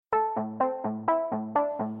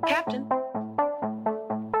Captain,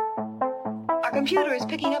 our computer is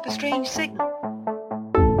picking up a strange signal.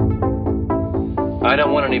 I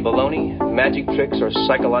don't want any baloney, magic tricks, or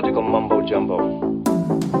psychological mumbo-jumbo.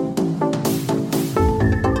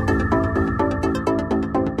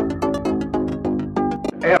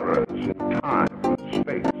 Errors in time and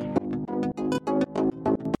space.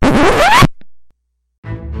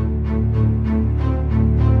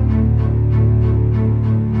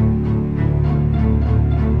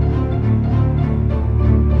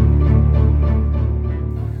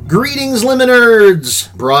 Greetings,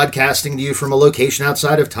 Liminards! Broadcasting to you from a location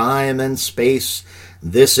outside of time and space.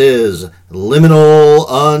 This is Liminal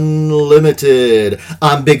Unlimited.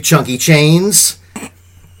 I'm Big Chunky Chains.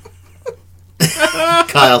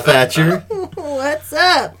 Kyle Thatcher. What's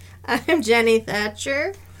up? I'm Jenny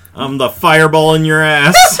Thatcher. I'm the fireball in your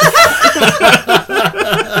ass.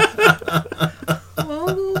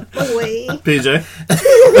 Oh boy. PJ.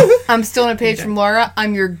 I'm still on a page from Laura.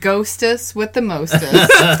 I'm your ghostess with the mostest.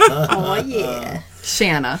 Oh yeah.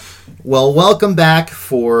 Shanna. Well, welcome back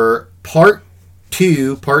for part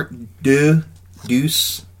 2, part deux,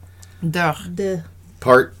 Duh.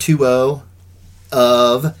 part 2-0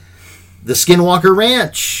 of the Skinwalker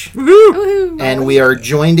Ranch. Woohoo. And we are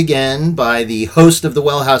joined again by the host of the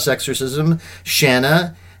Well House Exorcism,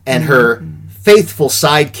 Shanna, and her faithful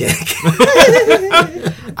sidekick.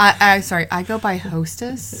 I go by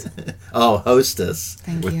hostess. Oh, hostess.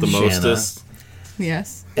 Thank With you. the Shanna. mostest.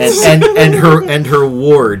 Yes. And her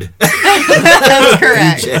ward. That's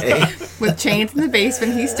correct. PJ. With Chains in the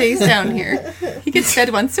basement, he stays down here. He gets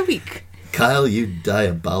fed once a week. Kyle, you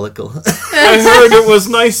diabolical. I heard it was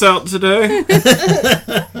nice out today.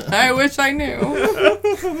 I wish I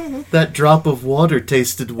knew. That drop of water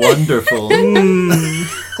tasted wonderful.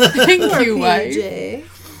 Thank you, wife. PJ.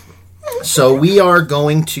 So we are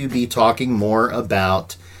going to be talking more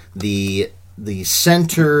about the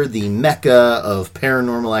center, the mecca of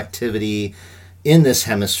paranormal activity in this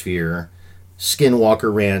hemisphere,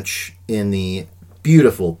 Skinwalker Ranch in the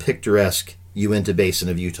beautiful, picturesque Uinta Basin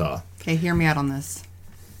of Utah. Okay, hear me out on this.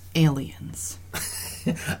 Aliens.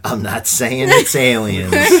 I'm not saying it's aliens,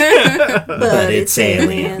 but it's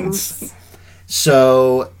aliens.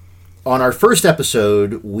 So, on our first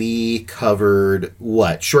episode, we covered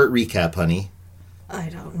what? Short recap, honey. I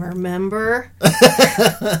don't remember.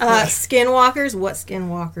 Skinwalkers, what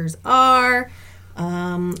skinwalkers are.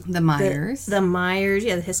 The Myers. The Myers,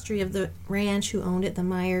 the history of the ranch, who owned it, the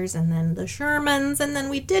Myers, and then the Shermans. And then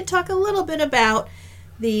we did talk a little bit about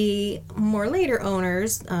the more later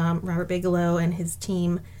owners, Robert Bigelow and his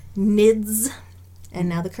team, NIDS, and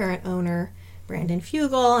now the current owner, Brandon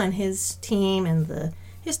Fugel, and his team, and the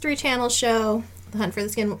History Channel show, The Hunt for the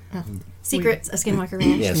Secrets of Skinwalker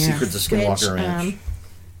Ranch. Yeah, Secrets of Skinwalker Ranch.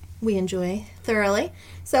 We enjoy thoroughly.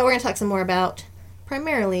 So we're going to talk some more about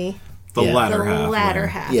primarily The latter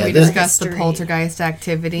half. Yeah, We this- discussed the history. poltergeist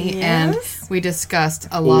activity, Yes. and we discussed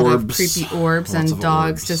a lot of Orbs. creepy orbs Lots and of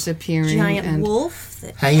dogs orbs. disappearing. Giant and wolf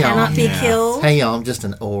that Hey, y'all. cannot be Yeah. killed. Hey, y'all, I'm just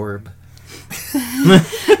an orb.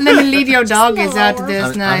 Let me lead your doggies out to this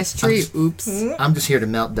I'm- nice I'm- tree. Oops. I'm just here to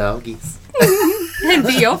melt doggies. And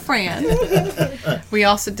be your friend. We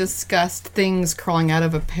also discussed things crawling out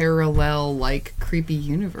of a parallel, creepy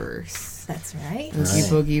universe. That's right.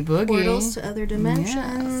 Boogie boogie. Portals to other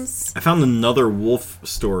dimensions. I found another wolf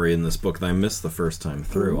story in this book that I missed the first time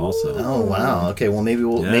through also. Oh wow! Okay, well maybe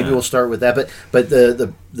we'll Yeah. start with that. But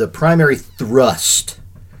the primary thrust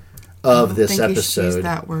of this Think you should use episode.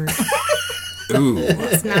 that word. Ooh.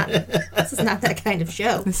 This is not that kind of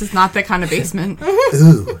show. This is not that kind of basement.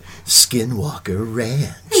 Ooh, Skinwalker Ranch.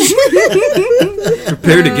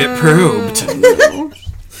 Prepare to get probed.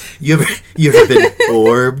 You ever been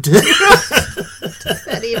orbed?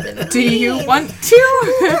 That even Do you want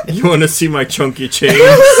to? You want to see my chunky chains? Do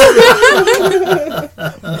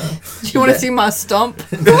you want to see my stump?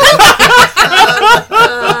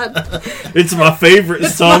 It's my favorite My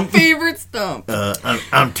stump. favorite stump.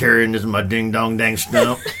 I'm tearing this my ding dong dang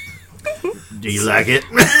stump. Do you like it?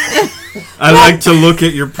 I like to look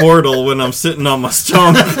at your portal when I'm sitting on my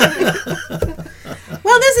stump.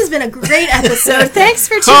 Well, this has been a great episode. Thanks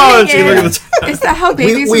for Oh, tuning gee, look in. at the Is that how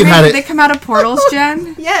babies we've are had made? it- They come out of portals,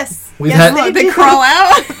 Jen? Yes. We've yes, had- They do. crawl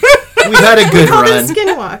out? We've had a good Call them run.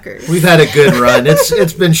 skinwalkers. We've had a good run.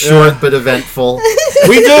 It's been short but eventful.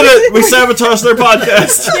 We did it! We sabotaged their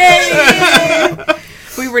podcast. Yay!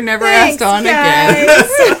 We were never Thanks, asked on again.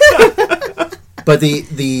 guys. But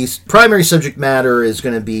the primary subject matter is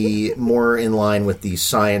going to be more in line with the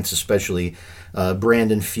science, especially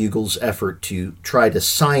Brandon Fugel's effort to try to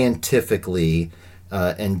scientifically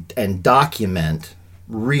and document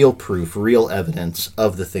real proof, real evidence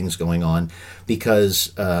of the things going on,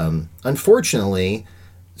 because unfortunately,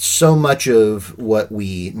 so much of what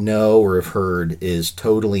we know or have heard is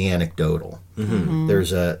totally anecdotal.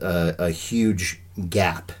 There's a huge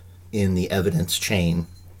gap in the evidence chain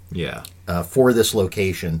for this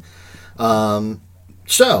location.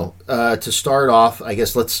 So to start off, I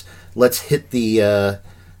guess let's hit the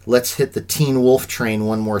Teen Wolf train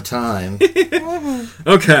one more time.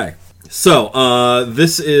 Okay. So,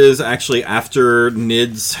 this is actually after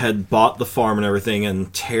Nids had bought the farm and everything,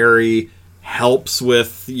 and Terry helps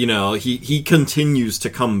with, he continues to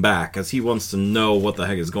come back, as he wants to know what the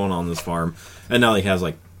heck is going on this farm. And now he has,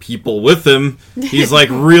 people with him. He's,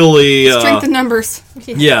 really... Strength in numbers.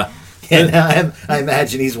 Yeah. And I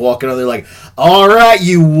imagine he's walking over there like, all right,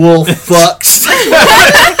 you wolf fucks.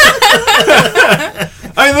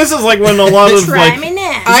 I mean, this is when a lot of Try me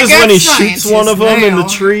now. this is when he shoots one of them in the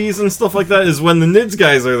trees and stuff like that. Is when the Nids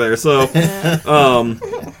guys are there. So, as long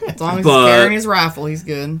as he's carrying his rifle, he's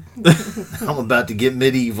good. I'm about to get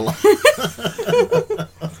medieval.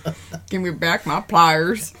 Give me back my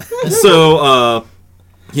pliers. So,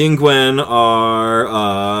 he and Gwen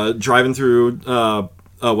are driving through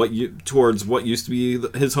towards what used to be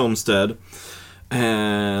his homestead.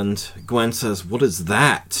 And Gwen says, "What is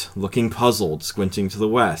that?" Looking puzzled, squinting to the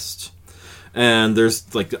west. And there's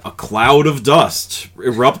a cloud of dust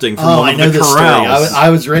erupting from one of the corrals. I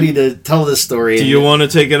was ready to tell this story. Do you want to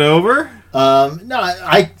take it over? No,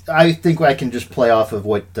 I think I can just play off of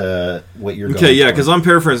what you're going Okay, yeah, for. because I'm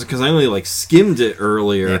paraphrasing, because I only skimmed it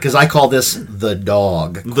earlier. Because I call this the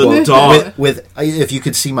dog. The dog. With if you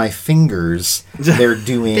could see my fingers, they're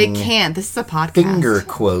doing. They can't. This is a podcast. Finger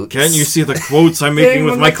quotes. Can't you see the quotes I'm making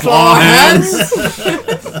with my claw hands?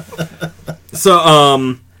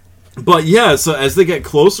 So, but yeah, so as they get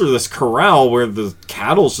closer to this corral where the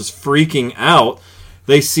cattle's just freaking out,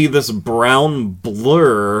 they see this brown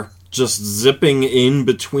blur just zipping in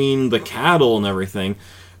between the cattle and everything.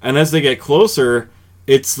 And as they get closer,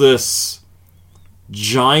 it's this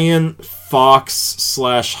giant fox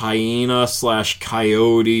 / hyena /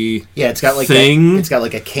 coyote. Yeah, it's got thing. It's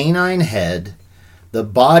got a canine head, the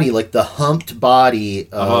body the humped body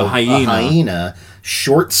of a hyena,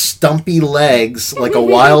 short stumpy legs like a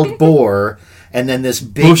wild boar, and then this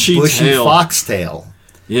big bushy foxtail.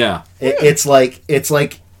 Yeah, it's like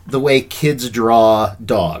the way kids draw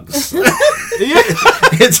dogs.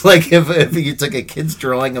 It's like if you took a kid's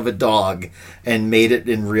drawing of a dog and made it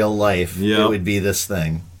in real life, it would be this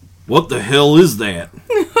thing. What the hell is that?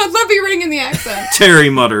 I love you reading in the accent. Terry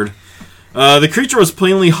muttered. The creature was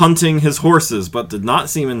plainly hunting his horses, but did not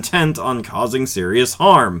seem intent on causing serious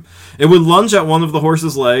harm. It would lunge at one of the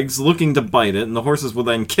horse's legs, looking to bite it, and the horses would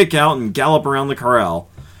then kick out and gallop around the corral.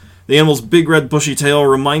 The animal's big red bushy tail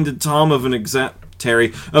reminded Tom of an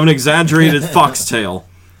exaggerated foxtail,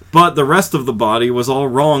 but the rest of the body was all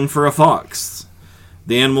wrong for a fox.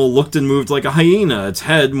 The animal looked and moved like a hyena. Its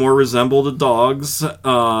head more resembled a dog's,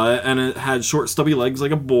 and it had short stubby legs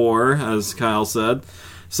like a boar, as Kyle said.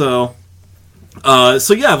 So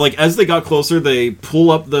yeah, as they got closer, they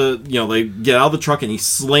pull up they get out of the truck and he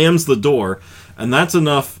slams the door, and that's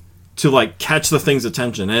enough to catch the thing's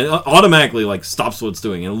attention, and it automatically stops what it's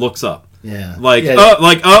doing and looks up. Yeah.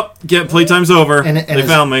 Playtime's over. And they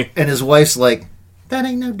found me. And his wife's like, that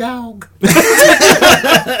ain't no dog.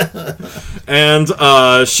 And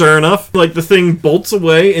sure enough, the thing bolts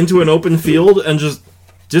away into an open field and just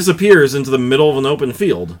disappears into the middle of an open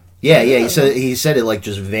field. Yeah. He said it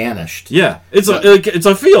just vanished. Yeah, it's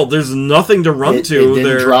a field. There's nothing to run to. It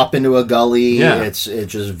didn't drop into a gully. Yeah. It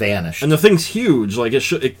just vanished. And the thing's huge. It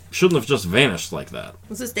shouldn't have just vanished like that.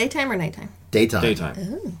 Was this daytime or nighttime? Daytime.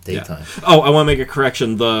 Oh. Daytime. Yeah. Oh, I want to make a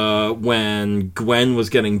correction. When Gwen was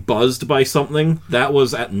getting buzzed by something, that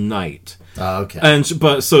was at night. Oh, okay.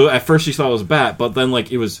 So at first she thought it was a bat, but then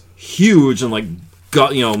it was huge and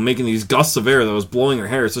making these gusts of air that was blowing her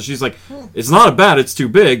hair. So she's like, it's not a bat, it's too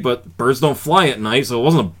big, but birds don't fly at night, so it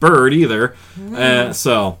wasn't a bird either.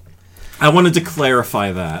 So I wanted to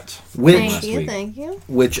clarify that. Thank you.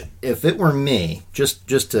 Which, if it were me,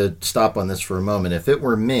 just to stop on this for a moment, if it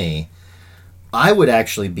were me, I would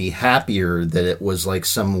actually be happier that it was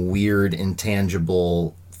some weird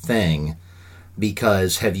intangible thing,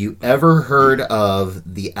 because have you ever heard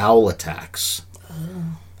of the owl attacks?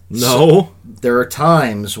 No. So, there are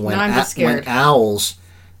times when when owls,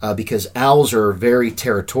 because owls are very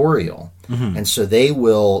territorial, and so they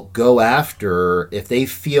will go after, if they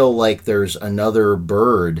feel like there's another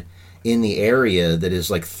bird in the area that is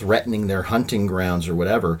threatening their hunting grounds or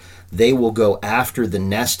whatever, they will go after the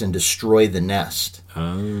nest and destroy the nest.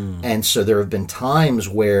 Oh. And so there have been times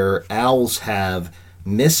where owls have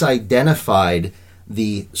misidentified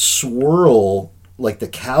the swirl, like the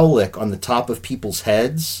cowlick on the top of people's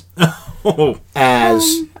heads,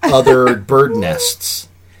 as other bird nests.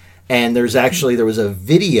 And there was a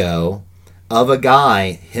video of a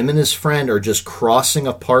guy, him and his friend are just crossing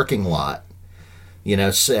a parking lot,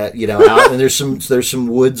 out, and there's some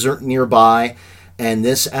woods nearby, and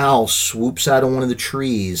this owl swoops out of one of the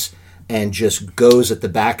trees and just goes at the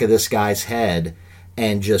back of this guy's head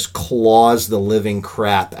and just claws the living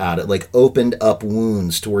crap out of it, like opened up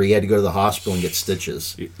wounds to where he had to go to the hospital and get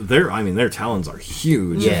stitches. Their talons are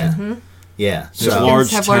huge. Yeah. Mm-hmm. Yeah. So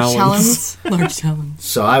large talons. Large talons.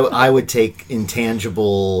 So I would take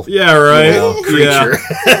intangible creature.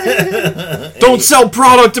 Yeah. Don't sell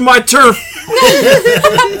product in my turf.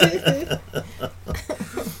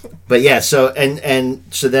 But yeah, so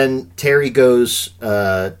so then Terry goes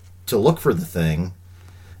to look for the thing,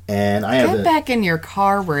 and I have Get back in your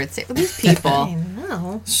car where it's these people. I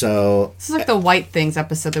know. So This is like the White Things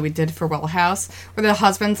episode that we did for Well House, where the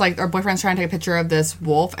husband's like, or boyfriend's trying to take a picture of this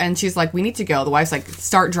wolf, and she's like, "We need to go." The wife's like,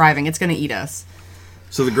 "Start driving. It's going to eat us."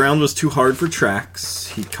 So the ground was too hard for tracks.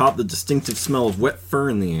 He caught the distinctive smell of wet fur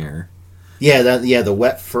in the air. the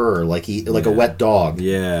wet fur, like a wet dog.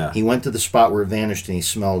 Yeah. He went to the spot where it vanished, and he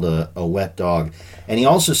smelled a wet dog. And he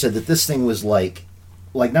also said that this thing was like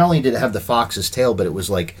not only did it have the fox's tail, but it was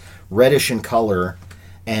like reddish in color,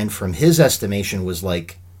 and from his estimation was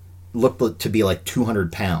like looked to be like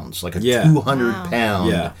 200 pounds, like a 200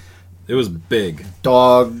 pound. Yeah, it was big.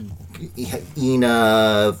 Dog,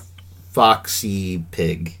 foxy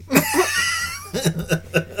pig.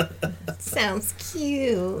 Sounds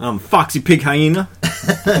cute. I'm Foxy Pig Hyena.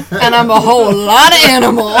 And I'm a whole lot of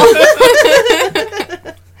animal.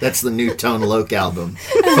 That's the new Tone Loc album,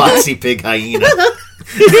 Foxy Pig Hyena.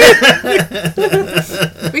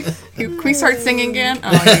 Can we start singing again?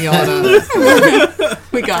 Oh, you oughta.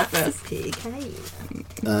 We got this. Pig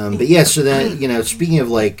hyena. But yeah, so then speaking of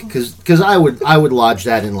like, because I would lodge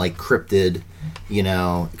that in like cryptid,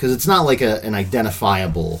 because it's not like an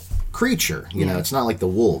identifiable creature. It's not like the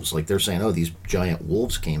wolves. Like they're saying, oh, these giant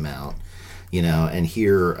wolves came out, and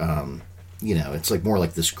here, it's like more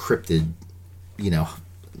like this cryptid,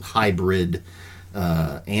 hybrid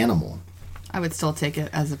animal. I would still take it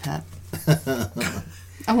as a pet.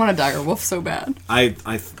 I want a dire wolf so bad. I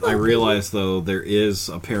realize, though, there is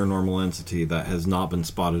a paranormal entity that has not been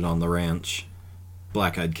spotted on the ranch.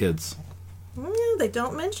 Black-eyed kids. Well, they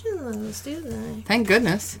don't mention those, do they? Thank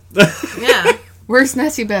goodness. Yeah. Where's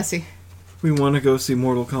Nessie Bessie? We want to go see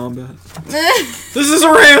Mortal Kombat. This is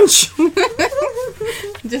a ranch!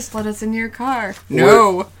 Just let us in your car.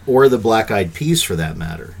 No. Or the black-eyed peas, for that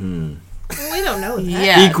matter. We don't know that.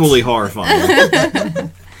 Yeah. Equally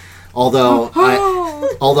horrifying. Although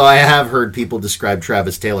I have heard people describe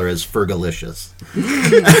Travis Taylor as Fergalicious.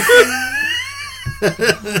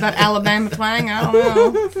 That Alabama twang? I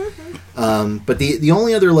don't know. But the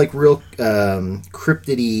only other like real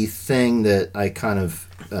cryptidy thing that I kind of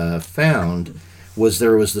found was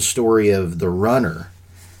there was the story of the runner.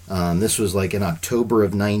 This was like in October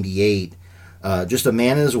of '98. Just a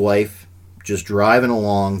man and his wife just driving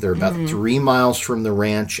along. They're about 3 miles from the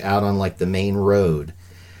ranch out on like the main road.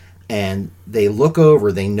 And they look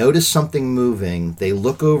over, they notice something moving. They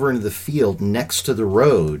look over into the field next to the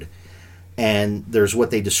road. And there's what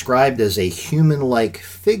they described as a human-like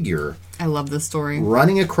figure. I love this story.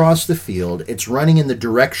 Running across the field. It's running in the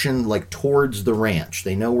direction like towards the ranch.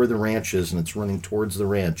 They know where the ranch is and it's running towards the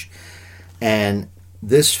ranch. And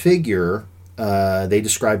this figure, they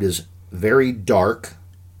described as very dark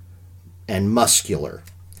and muscular,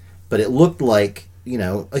 but it looked like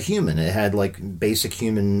a human. It had like basic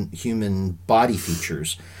human body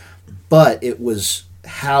features, but it was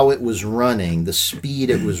how it was running, the speed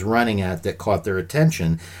it was running at, that caught their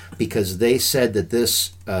attention, because they said that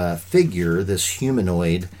this figure, this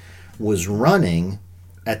humanoid, was running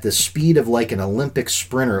at the speed of like an Olympic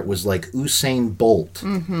sprinter. It was like Usain Bolt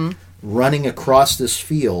running across this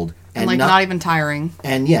field, and like not even tiring.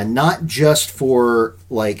 And yeah, not just for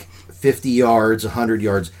like 50 yards, 100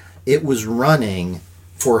 yards. It was running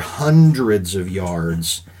for hundreds of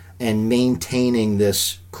yards and maintaining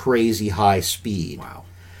this crazy high speed. Wow.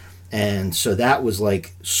 And so that was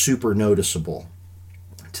like super noticeable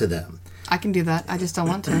to them. I can do that. I just don't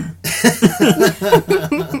want to.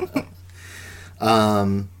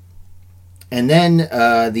 And then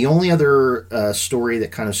the only other story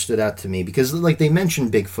that kind of stood out to me, because like they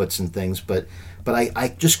mentioned Bigfoots and things, but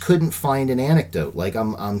I just couldn't find an anecdote. Like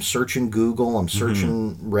I'm searching Google, I'm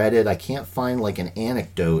searching Reddit. I can't find like an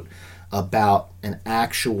anecdote about an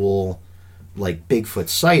actual like Bigfoot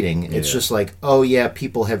sighting. It's Yeah. just like, oh yeah,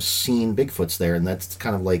 people have seen Bigfoots there, and that's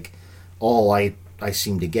kind of like all I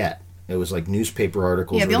seem to get. It was like newspaper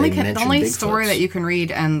articles. Yeah, where the they mentioned only Bigfoots. story that you can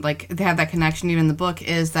read and like they have that connection even in the book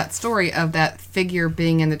is that story of that figure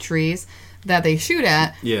being in the trees that they shoot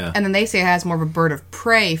at. Yeah. And then they say it has more of a bird of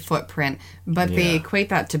prey footprint, but they Yeah. equate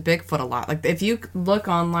that to Bigfoot a lot. Like if you look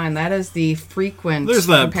online, that is the frequent. There's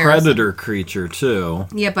that comparison. predator creature too.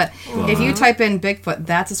 Yeah, but if you type in Bigfoot,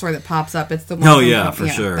 that's the story that pops up. It's the one. Oh, yeah, for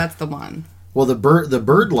sure. That's the one. Well, the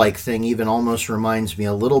bird-like thing even almost reminds me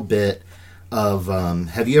a little bit of.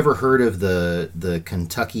 Have you ever heard of the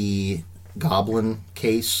Kentucky Goblin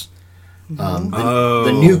case?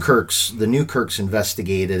 The Newkirks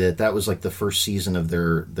investigated it. That was like the first season of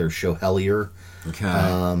their show Hellier.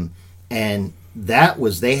 Okay. And that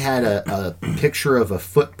was, they had a picture of a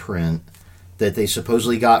footprint that they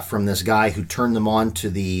supposedly got from this guy who turned them on to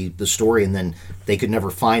the story, and then they could never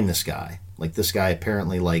find this guy. Like, this guy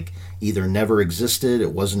apparently like either never existed,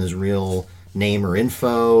 it wasn't his real name or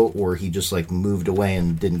info, or he just like moved away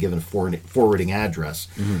and didn't give a forwarding address.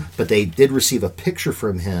 But they did receive a picture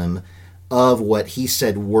from him of what he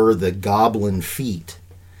said were the goblin feet,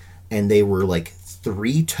 and they were like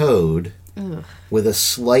three-toed with a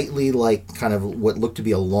slightly like kind of what looked to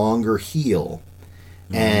be a longer heel.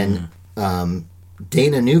 And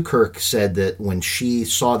Dana Newkirk said that when she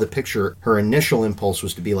saw the picture, her initial impulse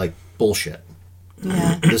was to be like, bullshit.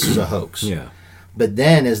 Yeah. This is a hoax. Yeah. But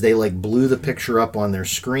then as they like blew the picture up on their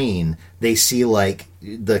screen, they see like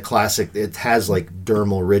the classic, it has like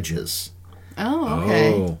dermal ridges. Oh,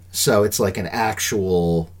 okay. Oh. So it's like an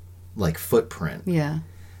actual like footprint. Yeah.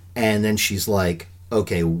 And then she's like,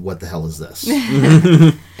 okay, what the hell is this?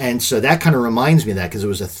 And so that kind of reminds me of that, because it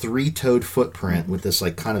was a three-toed footprint with this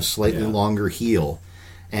like kind of slightly longer heel.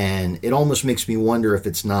 And it almost makes me wonder if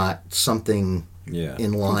it's not something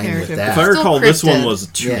in line with Comparative. that. If I Still recall, this one cryptid. was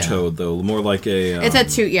two-toed though, more like a. It's a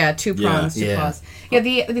two prongs, two Yeah. claws. Yeah,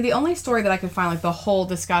 the only story that I could find, like the whole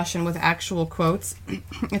discussion with actual quotes,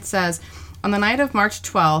 it says, on the night of March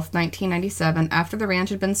 12th, 1997, after the ranch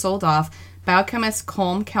had been sold off, biochemist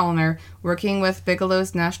Colm Kellner, working with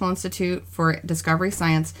Bigelow's National Institute for Discovery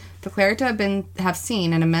Science, declared to have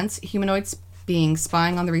seen an immense humanoid being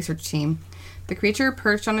spying on the research team. The creature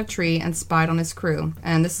perched on a tree and spied on his crew.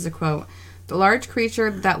 And this is a quote. The large creature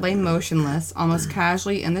that lay motionless, almost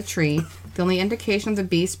casually in the tree, the only indication of the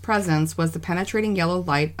beast's presence was the penetrating yellow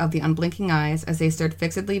light of the unblinking eyes as they stared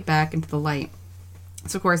fixedly back into the light.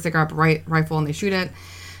 So, of course, they grab a rifle and they shoot it.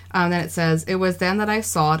 Then it says, it was then that I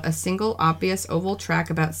saw it, a single obvious oval track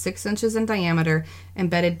about 6 inches in diameter,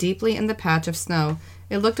 embedded deeply in the patch of snow.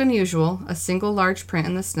 It looked unusual, a single large print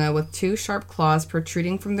in the snow with 2 sharp claws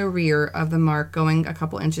protruding from the rear of the mark going a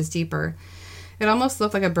couple inches deeper. It almost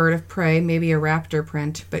looked like a bird of prey, maybe a raptor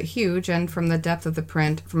print, but huge, and from the depth of the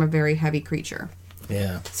print, from a very heavy creature.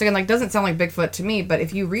 Yeah. So again, like, doesn't sound like Bigfoot to me, but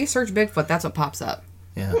if you research Bigfoot, that's what pops up.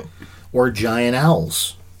 Yeah. Or giant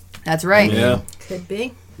owls. That's right. Yeah. Could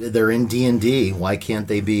be. They're in D&D. Why can't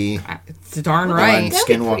they be It's darn on right. That'd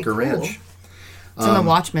be Skinwalker pretty cool. Ranch? It's in the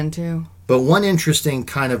Watchmen, too. But one interesting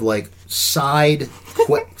kind of like side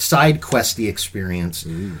questy experience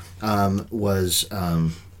was,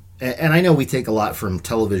 and I know we take a lot from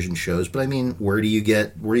television shows, but I mean, where are you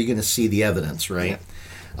going to see the evidence, right?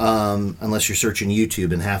 Unless you're searching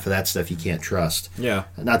YouTube, and half of that stuff you can't trust. Yeah.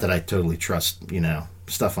 Not that I totally trust,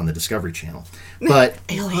 stuff on the Discovery Channel, but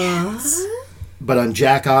but on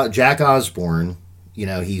Jack Osborne,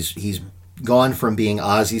 he's gone from being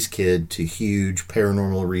Ozzy's kid to huge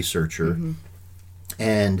paranormal researcher,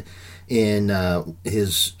 and in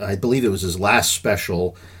I believe it was his last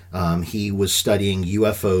special, he was studying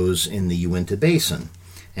UFOs in the Uinta Basin,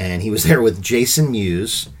 and he was there with Jason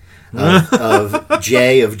Mewes of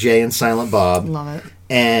Jay and Silent Bob. Love it.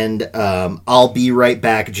 And I'll Be Right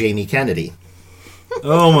Back, Jamie Kennedy.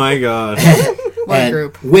 Oh my god. What a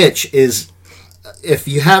group. Which is, if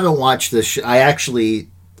you haven't watched this show,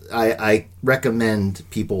 I recommend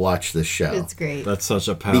people watch this show. It's great. That's such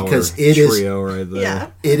a power Because it is- trio right there. Yeah.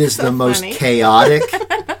 It is the most funny. chaotic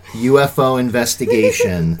UFO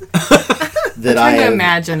investigation that I I can have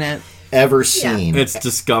imagine it. ever seen. It's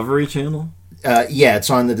Discovery Channel. Yeah, it's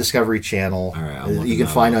on the Discovery Channel. All right, I'm looking you can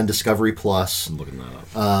that find up. on Discovery Plus. I'm looking that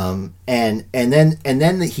up. And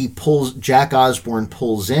then Jack Osborne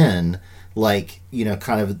pulls in, like,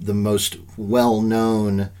 kind of the most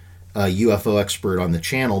well-known UFO expert on the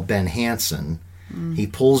channel, Ben Hansen. He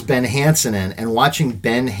pulls Ben Hansen in, and watching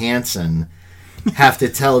Ben Hansen have to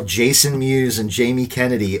tell Jason Mewes and Jamie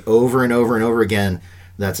Kennedy over and over and over again,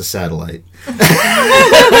 that's a satellite.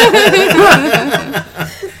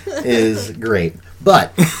 Is great.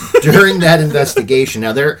 But during that investigation,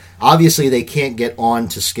 now obviously they can't get on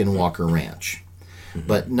to Skinwalker Ranch,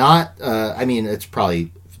 but not. I mean, it's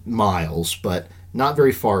probably miles, but not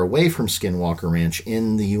very far away from Skinwalker Ranch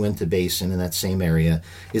in the Uinta Basin in that same area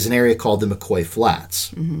is an area called the McCoy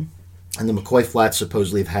Flats. And the McCoy Flats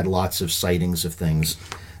supposedly have had lots of sightings of things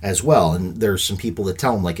as well. And there's some people that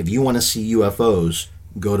tell them, like, if you want to see UFOs,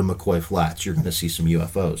 go to McCoy Flats. You're going to see some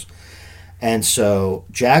UFOs. And so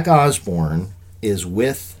Jack Osborne is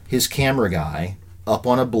with his camera guy up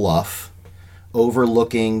on a bluff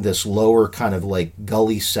overlooking this lower kind of like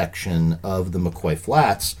gully section of the McCoy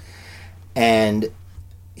Flats. And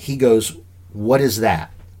he goes, "What is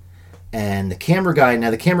that?" And the camera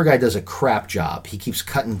guy does a crap job. He keeps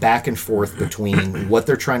cutting back and forth between what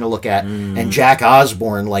they're trying to look at. And Jack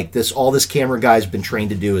Osborne, like this, all this camera guy's been trained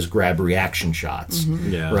to do is grab reaction shots.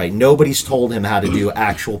 Yeah. Right? Nobody's told him how to do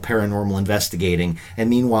actual paranormal investigating. And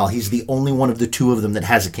meanwhile, he's the only one of the two of them that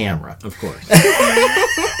has a camera. Of course.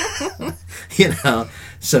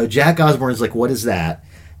 So Jack Osborne's like, "What is that?"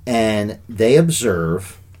 And they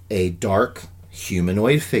observe a dark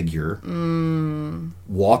humanoid figure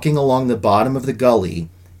walking along the bottom of the gully,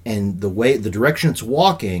 and the direction it's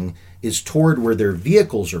walking is toward where their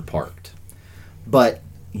vehicles are parked. But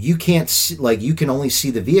you can't see, like, you can only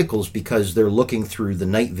see the vehicles because they're looking through the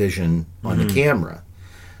night vision on the camera.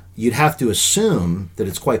 You'd have to assume that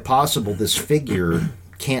it's quite possible this figure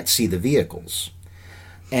can't see the vehicles.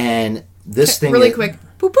 And this thing really quick,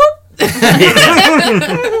 boop boop.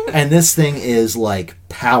 And this thing is like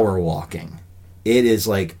power walking. It is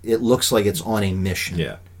like, it looks like it's on a mission.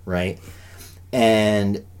 Yeah. Right?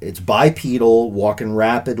 And it's bipedal, walking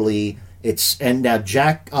rapidly. And now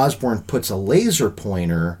Jack Osborne puts a laser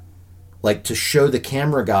pointer, like, to show the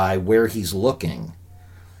camera guy where he's looking.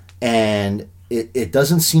 And it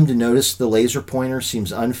doesn't seem to notice the laser pointer,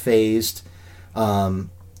 seems unfazed.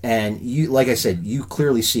 And you, like I said, you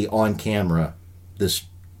clearly see on camera this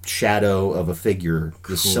shadow of a figure,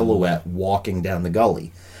 this silhouette walking down the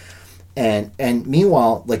gully. And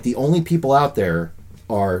meanwhile, like, the only people out there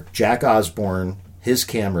are Jack Osborne, his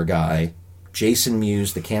camera guy, Jason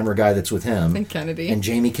Mewes, the camera guy that's with him, And Kennedy. and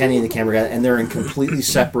Jamie Kennedy, the camera guy, and they're in completely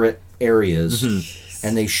separate areas,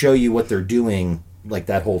 and they show you what they're doing, like,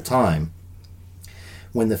 that whole time.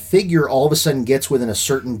 When the figure all of a sudden gets within a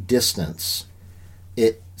certain distance,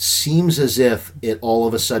 it seems as if it all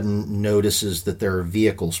of a sudden notices that there are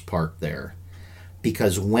vehicles parked there.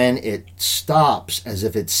 Because when it stops, as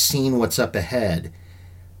if it's seen what's up ahead,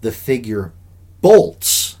 the figure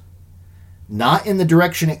bolts, not in the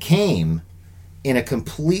direction it came, in a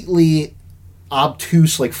completely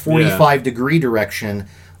obtuse, like 45-degree direction,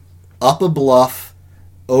 up a bluff,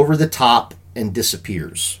 over the top, and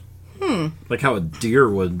disappears. Like how a deer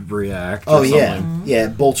would react. Oh, or yeah. something. Yeah,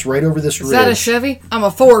 it bolts right over this ridge. Is that a Chevy? I'm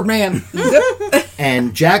a Ford man.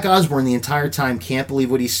 And Jack Osborne the entire time can't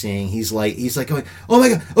believe what he's seeing. He's like going, oh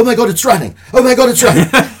my god, it's running. Oh my god, it's running.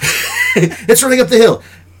 It's running up the hill.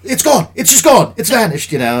 It's gone. It's just gone. It's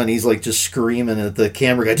vanished, And he's like just screaming at the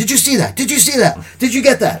camera guy. Did you see that? Did you see that? Did you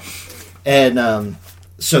get that? And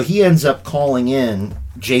so he ends up calling in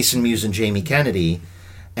Jason Mewes and Jamie Kennedy,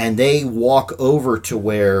 and they walk over to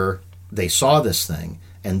where they saw this thing,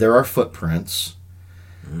 and there are footprints.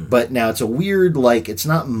 But now it's a weird, like, it's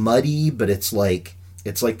not muddy, but it's like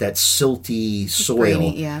that silty soil.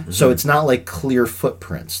 Grainy, yeah. So it's not like clear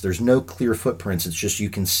footprints. There's no clear footprints. It's just you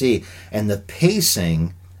can see. And the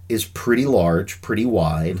pacing is pretty large, pretty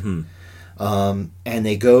wide. And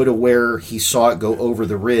they go to where he saw it go over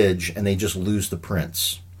the ridge, and they just lose the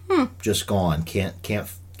prints. Just gone.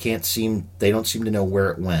 Can't seem. They don't seem to know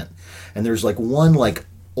where it went. And there's like one like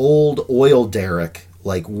old oil derrick,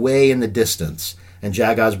 like way in the distance. And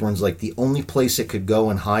Jack Osborne's like, the only place it could go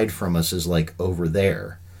and hide from us is like over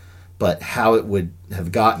there. But how it would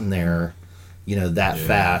have gotten there, that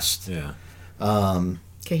fast. Yeah.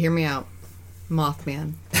 Okay, hear me out.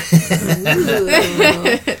 Mothman.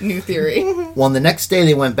 New theory. Well, the next day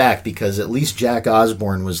they went back because at least Jack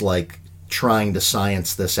Osborne was like trying to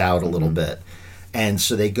science this out a little bit. And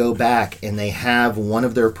so they go back and they have one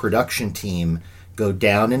of their production team go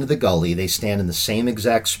down into the gully. They stand in the same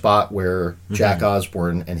exact spot where Jack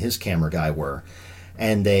Osborne and his camera guy were.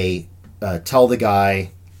 And they tell the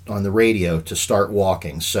guy on the radio to start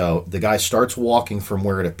walking. So the guy starts walking from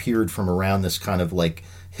where it appeared from around this kind of like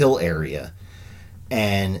hill area.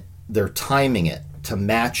 And they're timing it to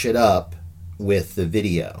match it up with the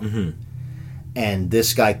video. And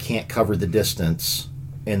this guy can't cover the distance.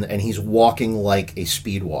 And he's walking like a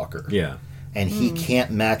speed walker. Yeah. And he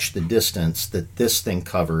can't match the distance that this thing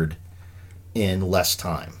covered in less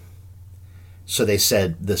time. So they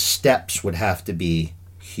said the steps would have to be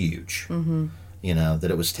huge, that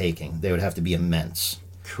it was taking. They would have to be immense.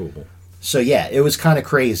 Cool. So yeah, it was kind of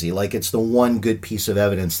crazy. Like, it's the one good piece of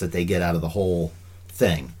evidence that they get out of the whole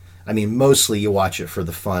thing. I mean, mostly you watch it for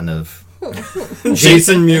the fun of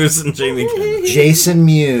Jason Mewes and Jamie Kennedy. Jason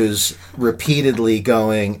Mewes repeatedly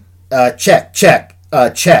going, check, check,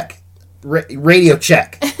 check, radio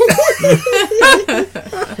check.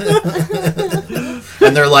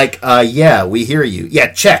 And they're like, yeah, we hear you.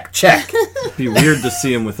 Yeah, check, check. It'd be weird to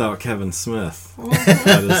see him without Kevin Smith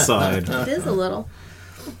at his side. It is a little.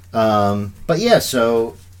 But yeah,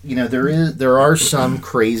 so, there are some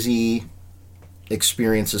crazy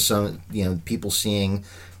experiences, some, people seeing,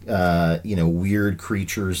 weird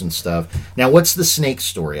creatures and stuff. Now, what's the snake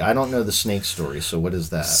story? I don't know the snake story, so what is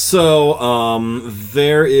that? So,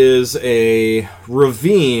 there is a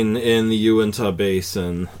ravine in the Uinta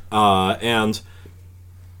Basin, and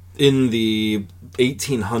in the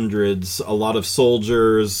 1800s, a lot of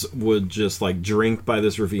soldiers would just, drink by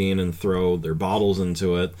this ravine and throw their bottles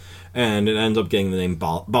into it, and it ended up getting the name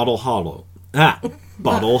Bottle Hollow.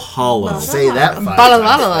 Bottle Hollow. Say that 5 Bottle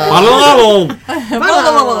times.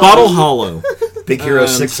 Bottle Hollow. Big Hero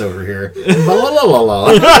 6 over here.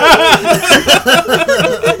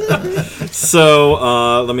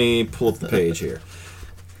 So, let me pull up the page here.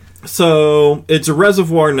 So, it's a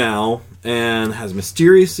reservoir now, and has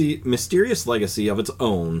mysterious legacy of its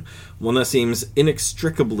own, one that seems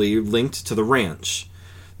inextricably linked to the ranch.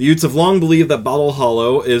 The Utes have long believed that Bottle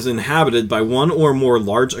Hollow is inhabited by one or more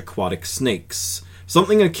large aquatic snakes,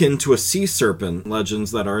 something akin to a sea serpent,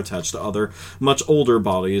 legends that are attached to other, much older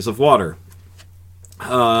bodies of water.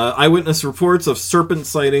 Eyewitness reports of serpent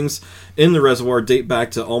sightings in the reservoir date back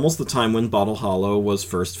to almost the time when Bottle Hollow was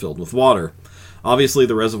first filled with water. Obviously,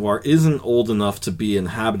 the reservoir isn't old enough to be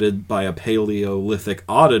inhabited by a Paleolithic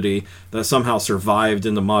oddity that somehow survived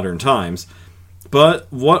into modern times. But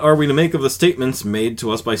what are we to make of the statements made to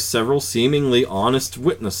us by several seemingly honest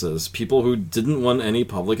witnesses, people who didn't want any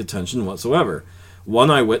public attention whatsoever? One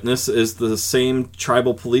eyewitness is the same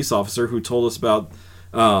tribal police officer who told us about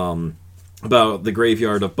the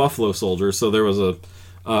graveyard of buffalo soldiers. So there was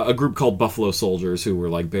a group called Buffalo Soldiers who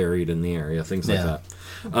were buried in the area, things like that.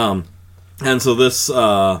 And so this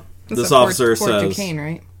officer Fort says, Duquesne,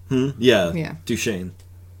 right? Yeah, Duchesne.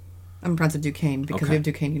 I'm friends with Duquesne because we have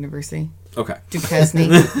Duquesne University. Okay. Duquesne.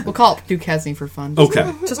 We'll call it Duquesne for fun.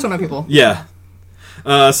 Okay. Just to know people. Yeah.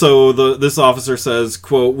 So this officer says,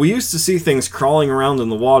 quote, "We used to see things crawling around in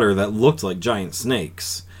the water that looked like giant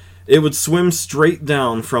snakes. It would swim straight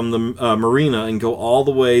down from the marina and go all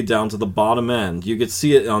the way down to the bottom end. You could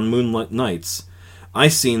see it on moonlit nights. I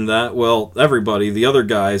seen that. Well, everybody, the other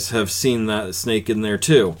guys, have seen that snake in there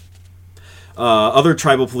too." Other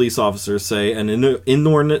tribal police officers say an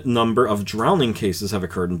inordinate number of drowning cases have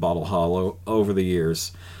occurred in Bottle Hollow over the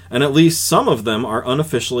years, and at least some of them are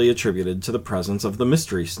unofficially attributed to the presence of the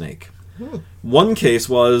mystery snake. One case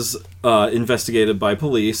was investigated by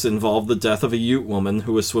police, involved the death of a Ute woman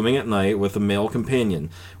who was swimming at night with a male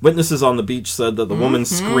companion. Witnesses on the beach said that the woman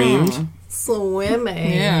screamed.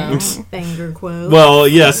 Swimming. Yeah. Finger quote. Well,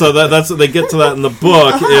 yeah, so that's they get to that in the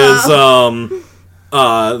book is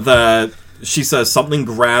that she says something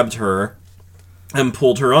grabbed her and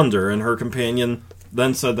pulled her under, and her companion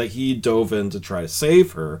then said that he dove in to try to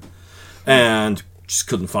save her and just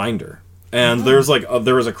couldn't find her. And there was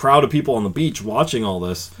a crowd of people on the beach watching all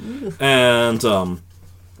this, and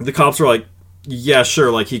the cops were like, "Yeah,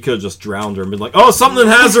 sure, he could have just drowned her and been like, oh, something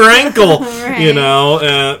has her ankle," Right.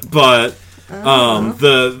 but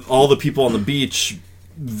all the people on the beach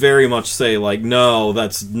very much say no,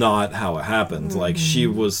 that's not how it happened. She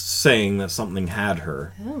was saying that something had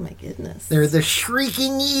her. Oh my goodness. They're the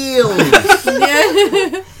shrieking eels.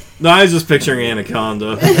 No, I was just picturing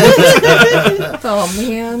Anaconda. Oh,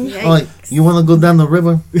 man. Oh, you want to go down the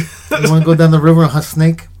river? You want to go down the river and hunt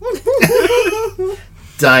snake?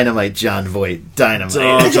 Dynamite, John Voight. Dynamite.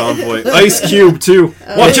 Oh, John Voight. Ice Cube, too.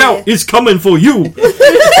 Watch out! He's coming for you!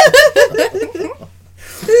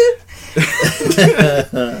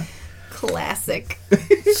 Classic.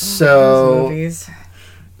 So Movies.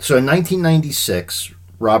 in 1996,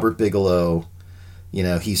 Robert Bigelow,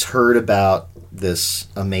 he's heard about this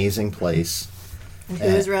amazing place. And who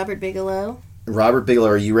is Robert Bigelow? Robert Bigelow,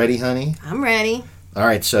 are you ready, honey? I'm ready. All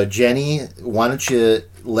right, so Jenny, why don't you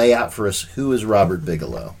lay out for us who is Robert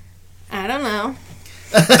Bigelow? I don't know.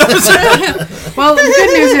 Well, the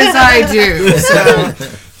good news is I do.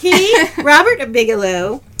 So Robert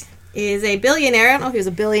Bigelow, is a billionaire. I don't know if he was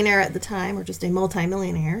a billionaire at the time or just a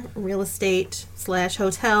multimillionaire. Real estate /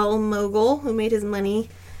 hotel mogul who made his money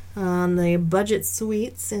on the budget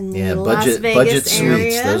suites in Yeah, the Las Vegas budget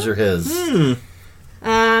area. suites. Those are his.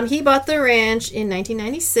 He bought the ranch in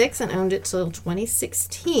 1996 and owned it till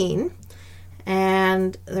 2016.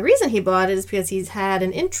 And the reason he bought it is because he's had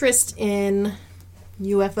an interest in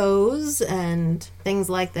UFOs and things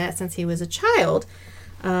like that since he was a child.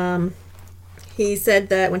 He said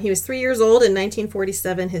that when he was 3 years old in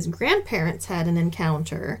 1947, his grandparents had an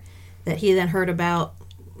encounter that he then heard about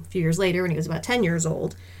a few years later when he was about 10 years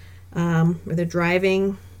old. Where they're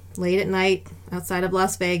driving late at night outside of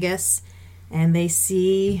Las Vegas, and they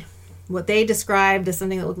see what they described as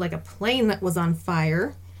something that looked like a plane that was on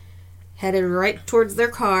fire, headed right towards their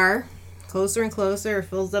car, closer and closer,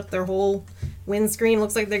 fills up their whole windscreen,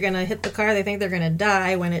 looks like they're going to hit the car, they think they're going to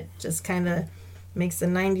die, when it just kind of makes a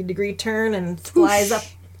 90-degree turn and flies up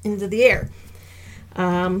into the air.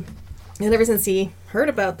 And ever since he heard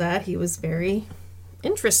about that, he was very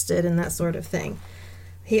interested in that sort of thing.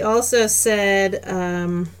 He also said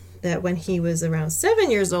that when he was around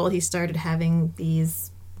 7 years old, he started having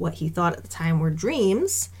these, what he thought at the time were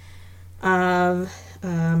dreams, of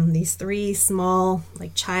these three small,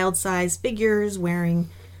 like child-sized figures wearing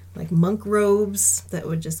like monk robes that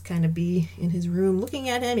would just kind of be in his room looking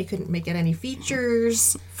at him. He couldn't make out any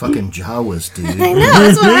features. Fucking Jawas, dude. I know,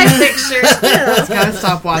 that's what I pictured. He's gotta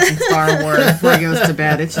stop watching Star Wars before he goes to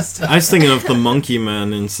bed. It's just... I was thinking of the Monkey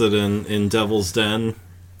Man incident in Devil's Den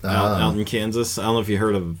out in Kansas. I don't know if you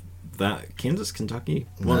heard of that. Kansas, Kentucky?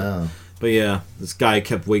 No. But yeah, this guy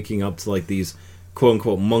kept waking up to like these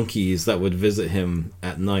quote-unquote monkeys that would visit him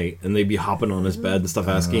at night, and they'd be hopping on his bed and stuff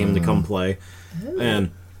asking him to come play.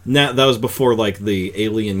 And that was before like the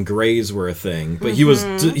alien greys were a thing, but he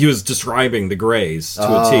was describing the greys to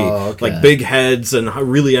a T. Okay. Like big heads and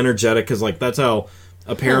really energetic, because like that's how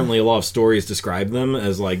apparently a lot of stories describe them,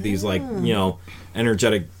 as like these like, you know,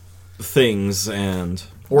 energetic things. And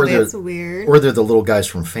Or That's they're, weird. Or they're the little guys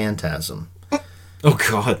from Phantasm. oh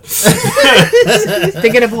god. They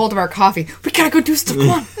get a hold of our coffee. We gotta go do stuff. Come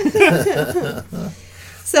on.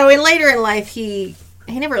 So later in life, he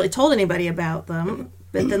never really told anybody about them.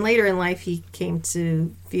 But then later in life, he came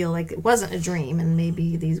to feel like it wasn't a dream, and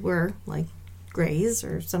maybe these were like greys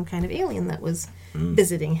or some kind of alien that was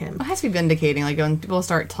visiting him. It has to be vindicating. Like when people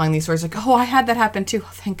start telling these stories, like, "Oh, I had that happen too." Oh,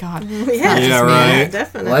 thank God. Yeah, right.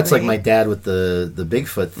 Definitely. Well, that's like my dad with the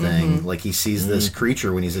Bigfoot thing. Like he sees this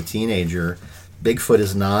creature when he's a teenager. Bigfoot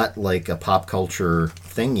is not like a pop culture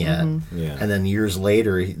thing yet. Yeah. And then years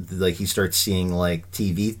later, he starts seeing like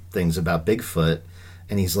TV things about Bigfoot,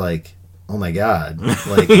 and he's like, "Oh my god!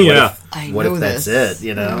 Like, Yeah. what if that's it?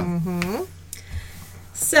 You know?"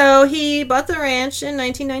 So he bought the ranch in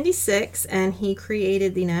 1996, and he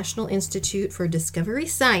created the National Institute for Discovery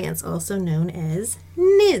Science, also known as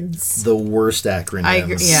NIDS. The worst acronym. I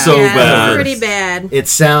agree, yeah. So Yeah, bad. it's pretty bad. It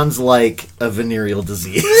sounds like a venereal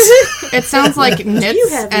disease. It sounds like nits You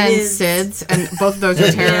have and NIDS. SIDS, and both of those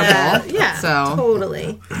are terrible. Yeah, So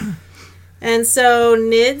totally. And so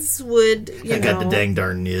NIDS would, I got the dang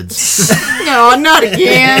darn nids. no, not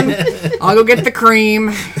again. I'll go get the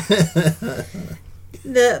cream.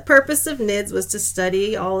 The purpose of NIDS was to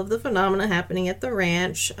study all of the phenomena happening at the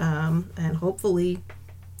ranch, and hopefully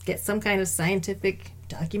get some kind of scientific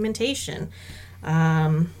documentation.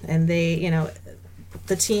 And they,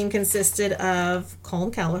 the team consisted of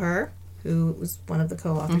Colm Kelleher, who was one of the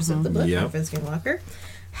co-authors of the book, Yep. Fred Skinwalker,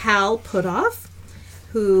 Hal Puthoff,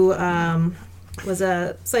 who was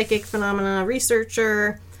a psychic phenomena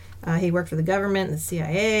researcher. He worked for the government and the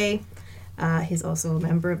CIA. He's also a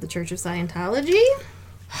member of the Church of Scientology,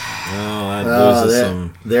 Oh, that loses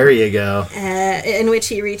some. There you go. in which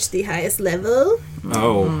he reached the highest level.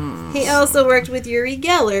 Oh. He also worked with Uri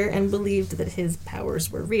Geller and believed that his powers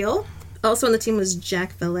were real. Also on the team was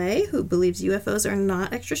Jack Valet, who believes UFOs are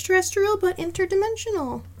not extraterrestrial but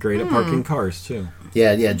interdimensional. Great at parking cars too.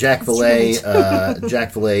 Yeah. Jack Valet.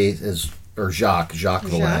 Jack Valet is, or Jacques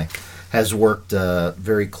Valet, has worked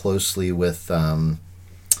very closely with.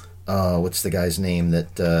 What's the guy's name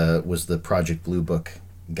that was the Project Blue Book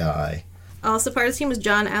guy? Also part of the team was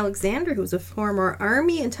John Alexander, who was a former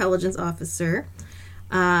Army intelligence officer,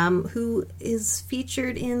 who is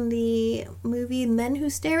featured in the movie Men Who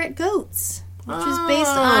Stare at Goats, which is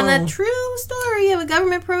based on a true story of a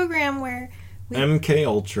government program where we MK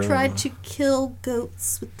Ultra. tried to kill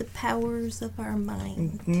goats with the powers of our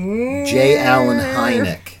mind. J. Allen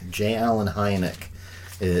Hynek.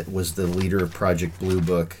 It was the leader of Project Blue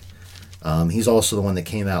Book. He's also the one that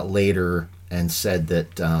came out later and said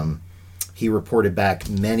that he reported back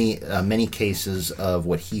many cases of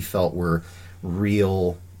what he felt were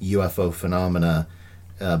real UFO phenomena,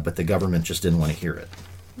 but the government just didn't want to hear it.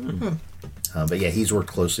 But yeah, he's worked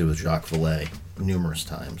closely with Jacques Vallée numerous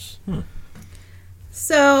times.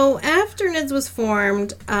 So after NIDS was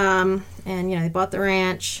formed, and they bought the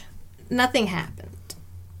ranch, nothing happened.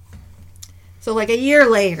 So like a year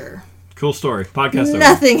later, Cool story. Podcast over.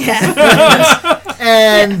 nothing happened.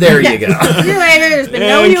 And there you go. A year later, there's been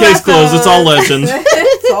no And UFOs. case closed. It's all legend.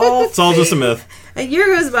 It's It's all just a myth. A year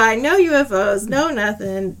goes by, no UFOs, no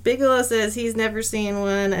nothing. Bigelow says he's never seen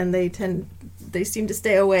one, and they seem to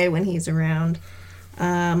stay away when he's around.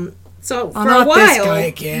 So for a not this guy while,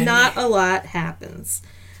 again. not a lot happens.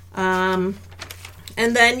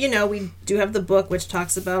 And then, we do have the book, which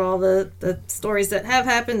talks about all the stories that have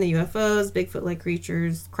happened, the UFOs, Bigfoot-like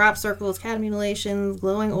creatures, crop circles, cat mutilations,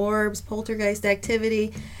 glowing orbs, poltergeist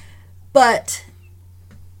activity, but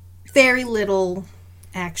very little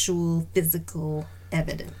actual physical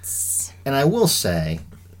evidence. And I will say,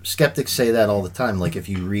 skeptics say that all the time. Like if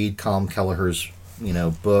you read Colm Kelleher's,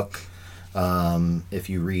 book, if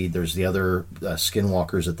you read, there's the other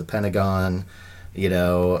Skinwalkers at the Pentagon,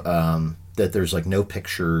 that there's like no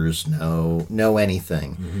pictures, no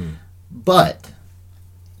anything. Mm-hmm. But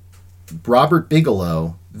Robert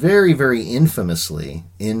Bigelow, very, very infamously,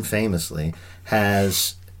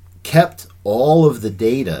 has kept all of the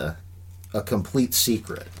data a complete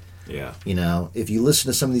secret. Yeah. If you listen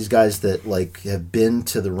to some of these guys that have been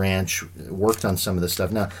to the ranch, worked on some of this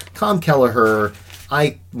stuff. Now, Colm Kelleher,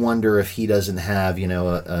 I wonder if he doesn't have,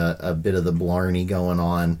 a bit of the blarney going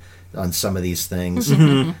on some of these things.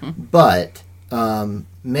 But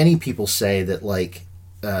many people say that,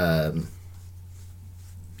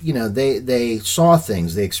 they saw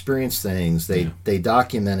things, they experienced things, they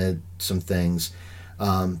documented some things,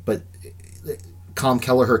 but Colm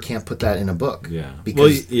Kelleher can't put that in a book. Yeah.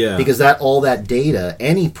 Because all that data,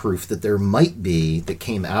 any proof that there might be that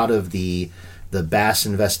came out of the Bass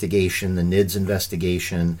investigation, the NIDS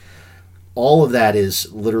investigation, all of that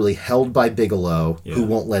is literally held by Bigelow, who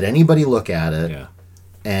won't let anybody look at it. Yeah.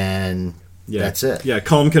 And that's it. Yeah,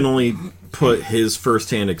 Colm can only put his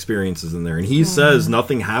firsthand experiences in there, and he says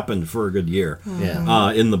nothing happened for a good year.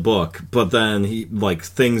 Yeah. In the book, but then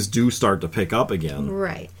things do start to pick up again.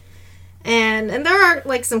 Right. And there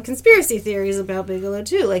are some conspiracy theories about Bigelow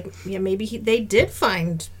too. Maybe they did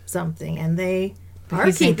find something and they are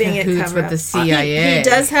He's in keeping it cahoots covered with up. the CIA. He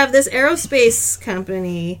does have this aerospace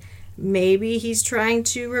company. Maybe he's trying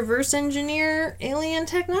to reverse engineer alien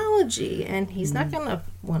technology, and he's not going to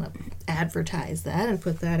want to advertise that and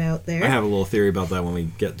put that out there. I have a little theory about that when we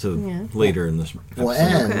get to later in this episode.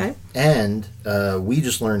 Well, and we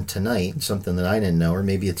just learned tonight something that I didn't know, or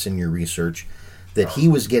maybe it's in your research, that he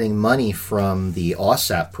was getting money from the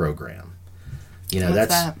OSAP program.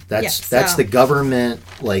 What's That's the government,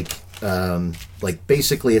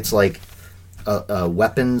 basically it's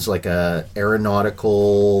weapons,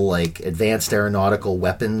 aeronautical, advanced aeronautical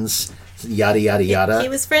weapons, yada yada yada. He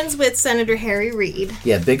was friends with Senator Harry Reid.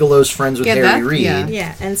 Yeah, Bigelow's friends with Harry Reid.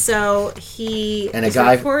 Yeah, and so he and is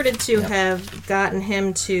reported to have gotten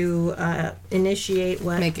him to initiate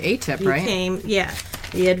what make ATIP, right?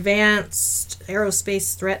 The Advanced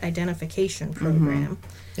Aerospace Threat Identification Program.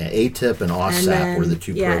 Yeah, ATIP and OSAP were the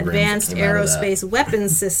two programs. Advanced that came out of Aerospace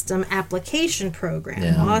Weapons System Application Program,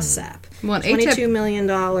 OSAP. Well, $22 million.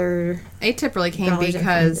 ATIP really came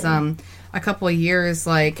because a couple of years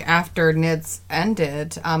after NIDS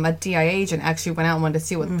ended, a DI agent actually went out and wanted to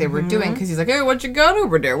see what they were doing because he's like, "Hey, what you got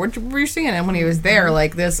over there? What were you seeing?" And when he was there,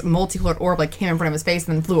 this multicolored orb came in front of his face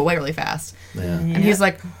and then flew away really fast. Yeah. And he's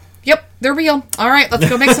like, "Yep, they're real. All right, let's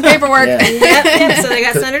go make some paperwork." Yep. So they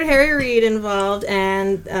got Senator Harry Reid involved,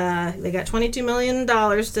 and they got $22 million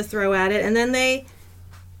to throw at it, and then they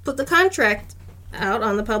put the contract out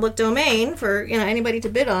on the public domain for anybody to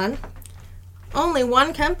bid on. Only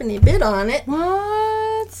one company bid on it.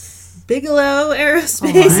 What? Bigelow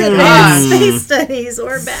Aerospace Advanced Space Studies,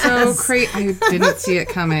 or BASS. So crazy! I didn't see it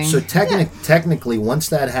coming. So technically, once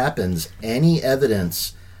that happens, any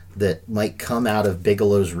evidence that might come out of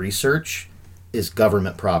Bigelow's research is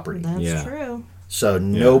government property. That's true. So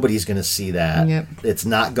nobody's going to see that. Yep. It's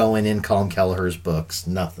not going in Colm Kelleher's books.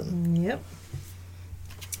 Nothing. Yep.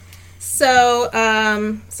 So,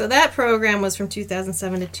 so that program was from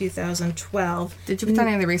 2007 to 2012. Did you put down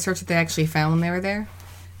any of the research that they actually found when they were there?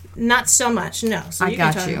 Not so much, no. So you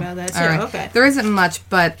got can talk you. about that too. All right. Okay. There isn't much,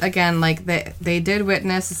 but again, they did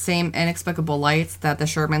witness the same inexplicable lights that the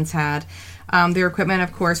Shermans had. Their equipment,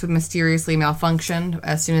 of course, would mysteriously malfunction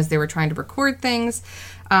as soon as they were trying to record things.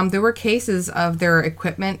 There were cases of their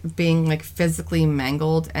equipment being physically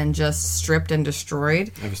mangled and just stripped and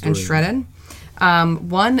destroyed and shredded.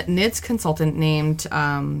 One NIDS consultant named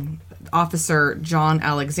Officer John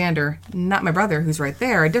Alexander, not my brother, who's right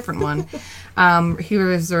there, a different one. He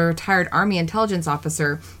was a retired Army intelligence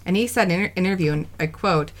officer, and he said in an interview, and I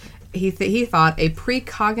quote, he thought a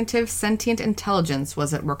precognitive sentient intelligence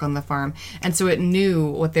was at work on the farm, and so it knew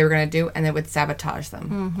what they were going to do, and it would sabotage them.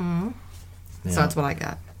 Mm-hmm. Yeah. So that's what I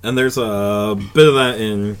got. And there's a bit of that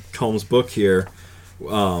in Combs' book here.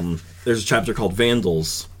 There's a chapter called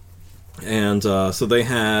Vandals. And so they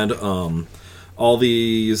had all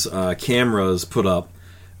these cameras put up,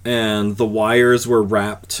 and the wires were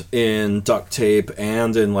wrapped in duct tape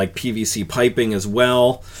and in like PVC piping as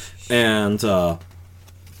well. And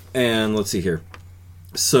let's see here.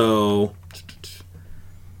 So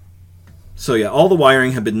yeah, all the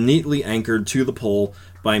wiring had been neatly anchored to the pole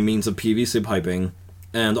by means of PVC piping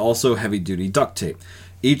and also heavy-duty duct tape.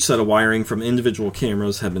 Each set of wiring from individual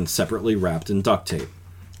cameras had been separately wrapped in duct tape.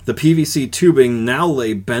 The PVC tubing now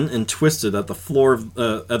lay bent and twisted at the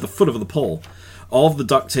at the foot of the pole. All of the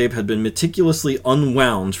duct tape had been meticulously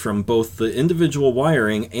unwound from both the individual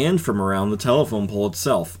wiring and from around the telephone pole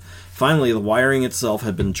itself. Finally, the wiring itself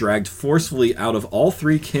had been dragged forcefully out of all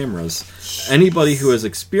three cameras. Anybody who has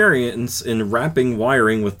experience in wrapping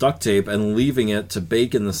wiring with duct tape and leaving it to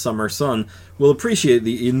bake in the summer sun will appreciate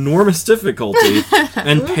the enormous difficulty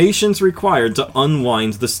and patience required to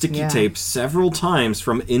unwind the sticky tape several times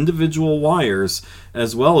from individual wires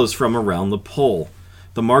as well as from around the pole.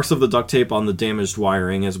 The marks of the duct tape on the damaged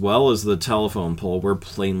wiring as well as the telephone pole were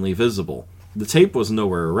plainly visible. The tape was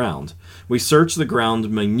nowhere around. We searched the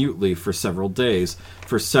ground minutely for several days,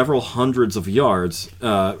 for several hundreds of yards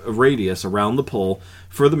radius around the pole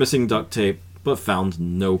for the missing duct tape, but found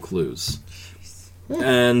no clues.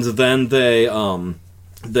 And then they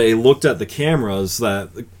looked at the cameras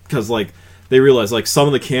because they realized some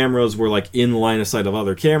of the cameras were in line of sight of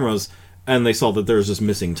other cameras, and they saw that there was just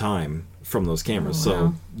missing time from those cameras. Oh, wow.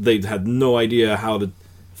 So they had no idea how to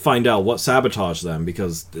find out what sabotaged them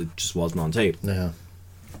because it just wasn't on tape. Yeah.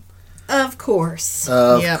 Of course.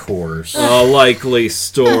 Of course. A likely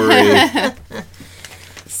story.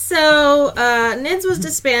 So, NIDS was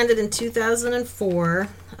disbanded in 2004.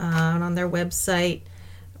 And on their website,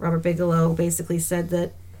 Robert Bigelow basically said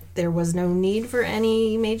that there was no need for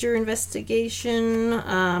any major investigation.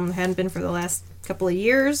 Hadn't been for the last couple of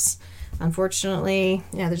years. Unfortunately,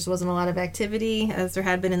 there just wasn't a lot of activity as there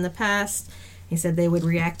had been in the past. He said they would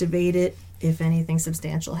reactivate it if anything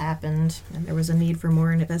substantial happened, and there was a need for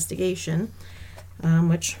more investigation,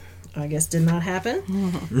 which I guess did not happen.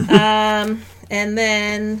 And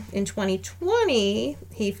then in 2020,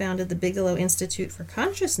 he founded the Bigelow Institute for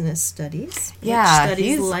Consciousness Studies, which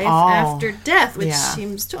studies life after death, which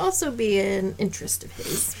seems to also be an interest of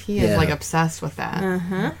his. He is obsessed with that.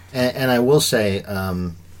 Uh-huh. And I will say,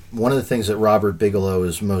 one of the things that Robert Bigelow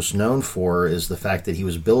is most known for is the fact that he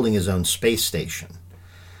was building his own space station.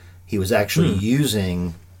 He was actually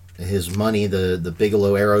using his money, the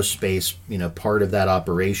Bigelow Aerospace, part of that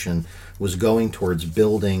operation was going towards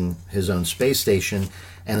building his own space station.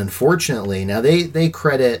 And unfortunately, now they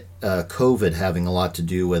credit COVID having a lot to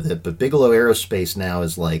do with it, but Bigelow Aerospace now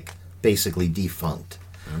is basically defunct.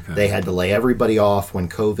 Okay. They had to lay everybody off when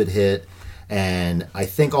COVID hit. And I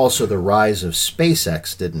think also the rise of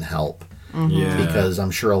SpaceX didn't help. Mm-hmm. Yeah. Because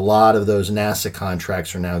I'm sure a lot of those NASA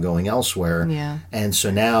contracts are now going elsewhere. Yeah. And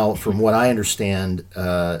so now, from what I understand,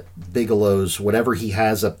 Bigelow's, whatever he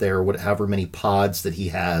has up there, however many pods that he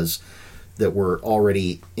has that were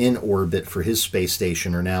already in orbit for his space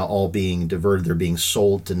station are now all being diverted. They're being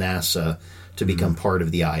sold to NASA to become part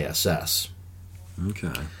of the ISS.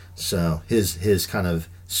 Okay. So his kind of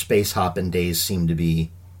space hopping days seem to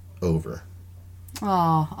be over.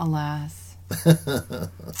 Oh, alas.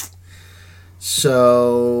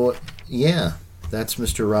 So, yeah, that's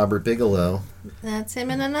Mr. Robert Bigelow. That's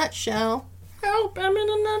him in a nutshell. Help, I'm in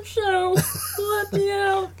a nutshell. Let me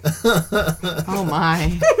out. Oh,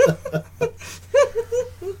 my.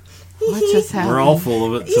 What just happened? We're all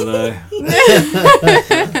full of it today.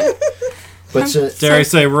 But dare I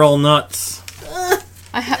say we're all nuts.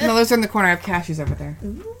 No, those are in the corner. I have cashews over there.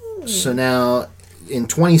 So now, in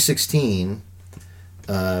 2016...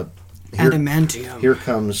 Adamantium.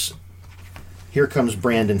 Here comes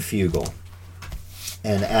Brandon Fugel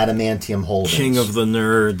and Adamantium Holdings. King of the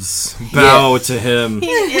nerds. Bow to him. He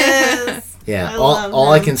is. Yeah.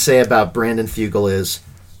 All I can say about Brandon Fugel is,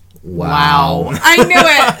 wow. I knew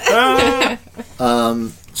it.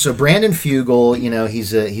 So Brandon Fugel,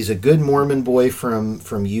 he's a good Mormon boy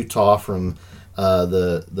from Utah, from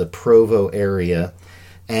the Provo area,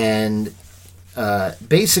 and.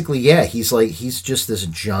 Basically, he's just this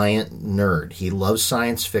giant nerd. He loves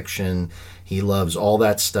science fiction. He loves all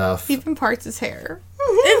that stuff. He even parts his hair.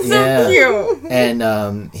 So cute.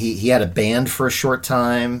 And he had a band for a short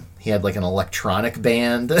time. He had like an electronic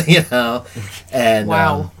band, you know. And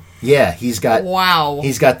Wow. yeah, he's got Wow.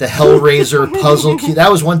 He's got the Hellraiser puzzle cube.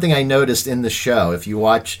 That was one thing I noticed in the show. If you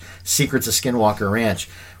watch Secrets of Skinwalker Ranch,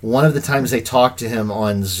 one of the times they talk to him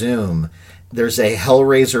on Zoom, there's a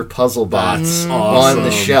Hellraiser puzzle box on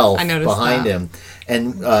the shelf I noticed behind that. him.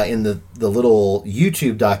 And in the little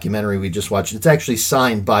YouTube documentary we just watched, it's actually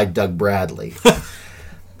signed by Doug Bradley.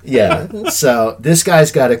 Yeah. So this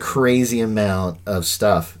guy's got a crazy amount of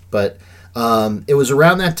stuff. But it was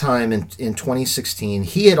around that time in 2016,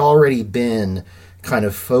 he had already been kind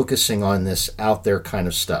of focusing on this out there kind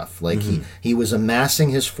of stuff. Like he was amassing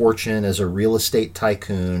his fortune as a real estate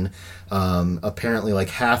tycoon. Apparently like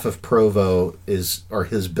half of Provo are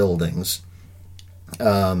his buildings.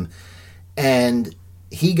 And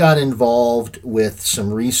he got involved with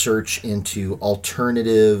some research into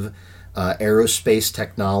alternative aerospace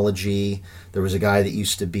technology. There was a guy that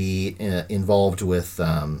used to be involved with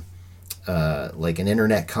like an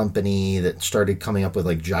internet company that started coming up with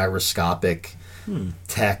like gyroscopic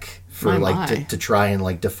tech for to try and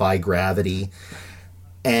like defy gravity.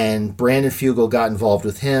 And Brandon Fugel got involved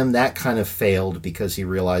with him. That kind of failed because he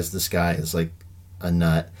realized this guy is like a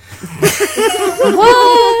nut.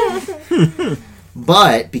 What?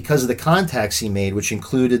 But because of the contacts he made, which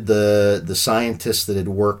included the scientists that had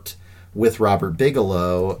worked with Robert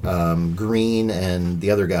Bigelow, Green, and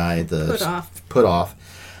the other guy, Put off.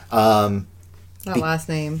 That last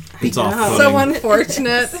name. It's off-putting. So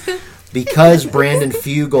unfortunate. Because Brandon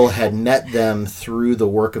Fugel had met them through the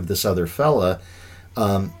work of this other fella,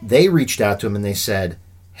 they reached out to him and they said,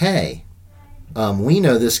 hey, we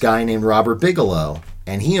know this guy named Robert Bigelow,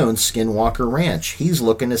 and he owns Skinwalker Ranch. He's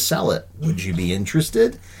looking to sell it. Would you be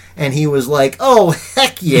interested? And he was like, oh,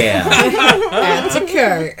 heck yeah. That's a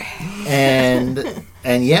Kurt.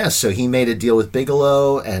 And yeah, so he made a deal with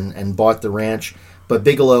Bigelow and bought the ranch. But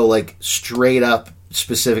Bigelow, like, straight up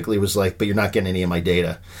specifically was like, but you're not getting any of my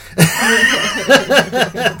data.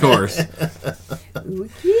 Of course.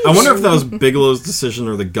 I wonder if that was Bigelow's decision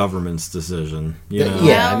or the government's decision. You know?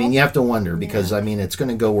 Yeah, I mean, you have to wonder because, I mean, it's going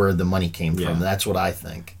to go where the money came from. Yeah. That's what I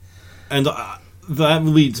think. And that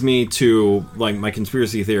leads me to, like, my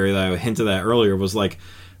conspiracy theory that I hinted at earlier was, like,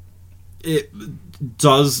 did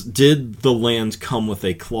the land come with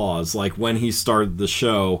a clause? Like, when he started the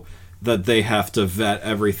show, that they have to vet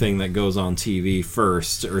everything that goes on TV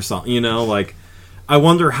first or something, you know? Like, I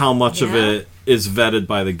wonder how much of it is vetted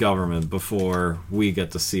by the government before we get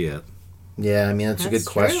to see it. Yeah, I mean, that's a good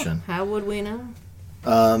question. How would we know?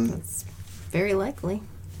 It's very likely.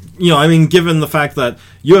 You know, I mean, given the fact that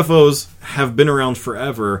UFOs have been around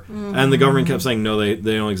forever, and the government kept saying, no, they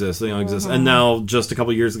don't exist, they don't exist. And now, just a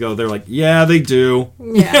couple years ago, they're like, yeah, they do.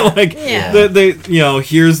 Yeah. They you know,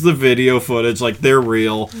 here's the video footage, like, they're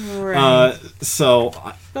real. Right.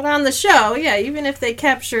 But on the show, yeah, even if they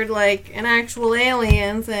captured, like, an actual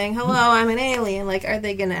alien saying, hello, I'm an alien, like, are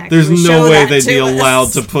they going to actually there's show no way that they'd to be us?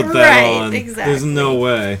 allowed to put that on. Right, exactly. There's no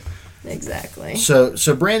way. Exactly. So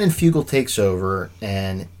Brandon Fugel takes over,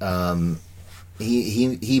 and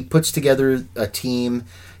he puts together a team.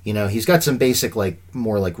 You know, he's got some basic, like,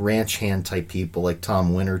 more like ranch hand type people, like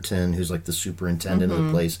Tom Winterton, who's like the superintendent of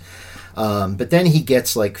the place. But then he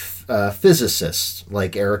gets like physicists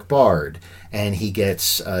like Eric Bard, and he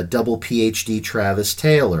gets double PhD Travis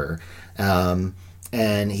Taylor,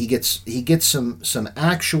 and he gets some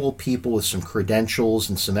actual people with some credentials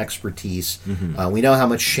and some expertise. We know how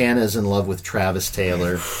much Shanna's in love with Travis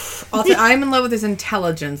Taylor. Also, I'm in love with his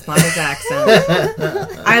intelligence, not his accent.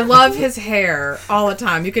 I love his hair all the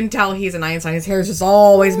time. You can tell he's an Einstein. His hair is just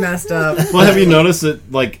always messed up. Well, have you noticed it?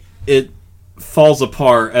 Like, it falls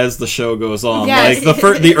apart as the show goes on. Yes.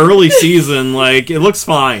 Like the early season, like, it looks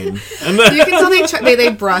fine, and then You can tell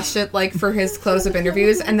they brush it like for his close-up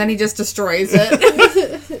interviews, and then he just destroys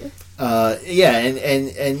it. Yeah,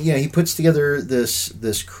 and you know, he puts together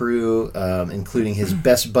this crew, including his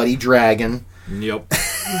best buddy Dragon. Yep.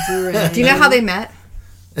 Do you know how they met?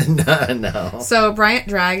 No. So Bryant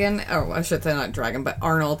Dragon, or I should say not Dragon, but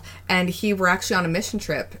Arnold, and he were actually on a mission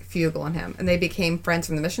trip, Fugel and him, and they became friends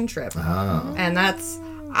from the mission trip. Oh. And that's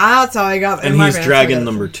how I got. And he's Dragon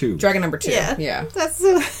number 2. Dragon number 2. Yeah. That's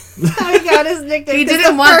how he got his nickname. He 'cause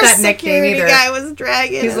didn't the want first that nickname security either. guy was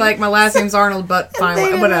Dragon. He's like, my last name's Arnold, but they fine,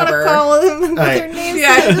 didn't whatever. want to call him Right. their names.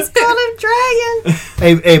 Yeah. So they just called him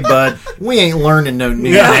Dragon. Hey, bud, we ain't learning no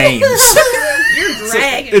new names. You're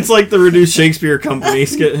Dragon. It's like the reduced Shakespeare company.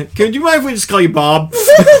 Can you mind if we just call you Bob?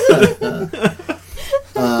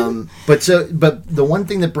 But the one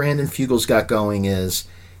thing that Brandon Fugel's got going is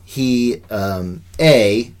he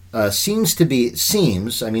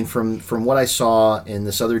seems, I mean, from what I saw in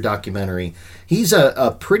this other documentary, he's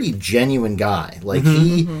a pretty genuine guy. Like,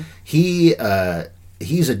 he's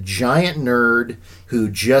a giant nerd who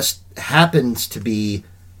just happens to be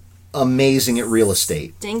amazing at real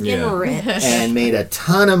estate. Stinking rich. And made a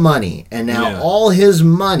ton of money. And now all his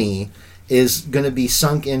money is going to be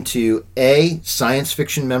sunk into A, science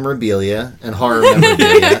fiction memorabilia and horror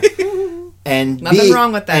memorabilia. And Nothing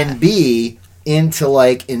wrong with that. And B, into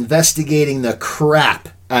like investigating the crap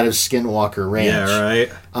out of Skinwalker Ranch. Yeah, right.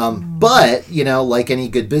 But, you know, like any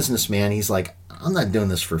good businessman, he's like, I'm not doing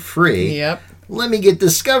this for free. Yep. Let me get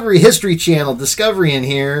History Channel, Discovery in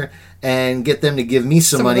here and get them to give me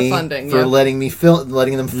some Some of the money funding, for yeah. letting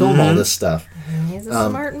them film all this stuff. He's a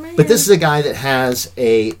smart man. But this is a guy that has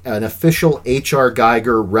an official H.R.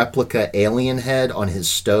 Geiger replica alien head on his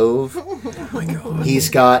stove. Oh my God. He's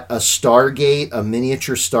got a Stargate, a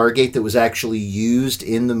miniature Stargate that was actually used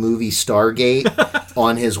in the movie Stargate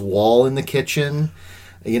on his wall in the kitchen.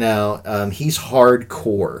 You know, he's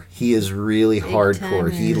hardcore. He is really hardcore.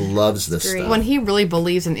 time, He man. loves this Great. stuff. When he really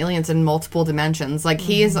believes in aliens in multiple dimensions, like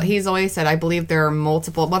he's always said, I believe there are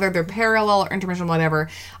multiple, whether they're parallel or interdimensional, whatever.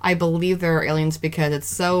 I believe there are aliens because it's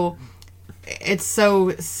so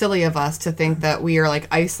silly of us to think that we are like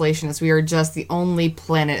isolationists. We are just the only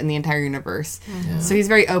planet in the entire universe. So he's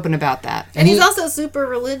very open about that. And he's also super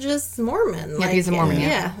religious Mormon. Yeah, he's a Mormon, yeah.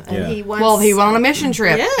 Yeah. And Yeah. he wants. Well, he went on a mission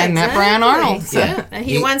trip and met Brian Arnold. So. Yeah. And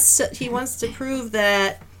he wants to prove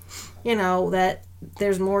that, you know, that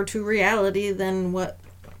there's more to reality than what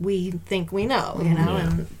we think we know, you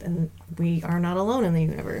know, and we are not alone in the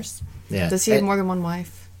universe. Yeah. Does he have more than one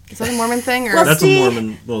wife? Is that a Mormon thing? Or Well, That's see, a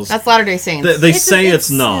Mormon. Well, that's Latter-day Saints. they say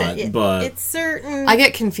it's not, but it's certain. I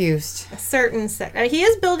get confused. certain sect. I mean, he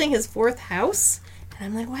is building his fourth house, and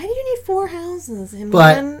I'm like, why do you need 4 houses in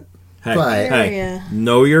But- one hey, But- hey, area?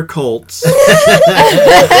 know your cults.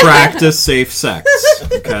 Practice safe sex.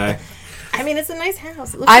 Okay. I mean, it's a nice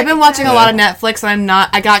house. It looks I've like been a watching a house. lot of Netflix, and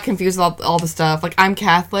I got confused with all the stuff. Like, I'm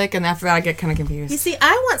Catholic, and after that, I get kind of You confused. see,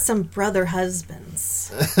 I want some brother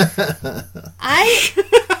husbands.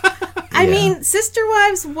 I mean, sister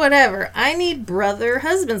wives, whatever. I need brother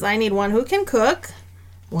husbands. I need one who can cook,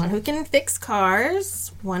 one who can fix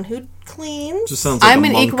cars, one who cleans. Just sounds like I'm a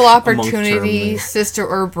an monk- equal a monk term opportunity there. sister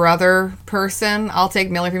or brother person. I'll take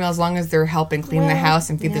male or female as long as they're helping clean the Well, house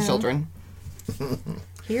and feed the yeah. children.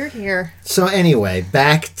 Here, here. So anyway,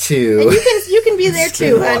 back And to you can be there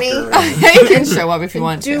too, honey. You can show up if you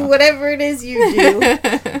want Do to. whatever it is you do.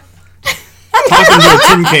 Talking to a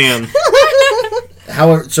tin can.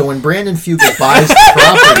 however. So when Brandon Fugel buys the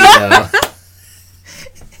property, though,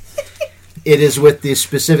 it is with the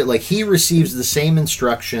specific. Like he receives the same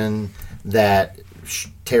instruction that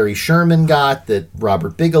Terry Sherman got, that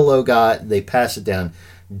Robert Bigelow got. They pass it down.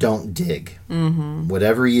 Don't dig. Mm-hmm.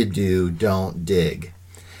 Whatever you do, don't dig.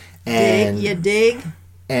 And Dig, you dig.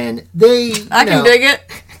 and they, I can dig it.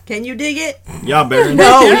 Can you dig it? Yeah, Baron.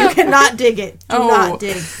 No, you cannot dig it. Do Oh. not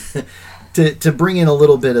dig. to bring in a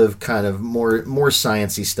little bit of kind of more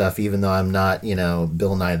sciencey stuff, even though I'm not, you know,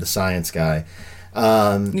 Bill Nye the Science Guy.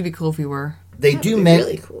 It'd be cool if you were. They That'd do be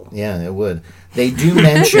really cool. Yeah, it would. They do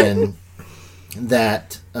mention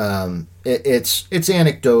that it's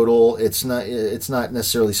anecdotal. It's not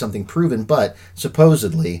necessarily something proven, but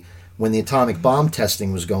supposedly when the atomic bomb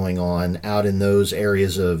testing was going on out in those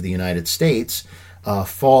areas of the United States,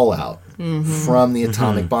 fallout from the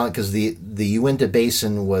atomic bomb, because the Uinta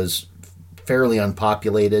Basin was fairly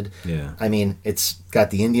unpopulated. Yeah. I mean, it's got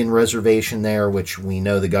the Indian reservation there, which we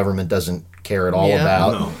know the government doesn't care at all Yeah.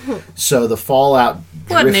 about. So the fallout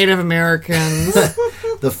What drift- Native Americans?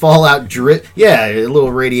 the fallout drip. Yeah, a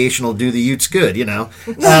little radiation will do the Utes good, you know.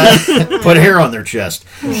 Put hair on their chest.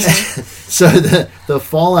 So the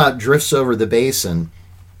fallout drifts over the basin,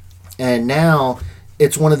 and now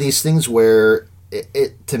it's one of these things where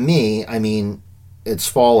it to me, I mean, it's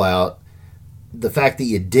fallout. The fact that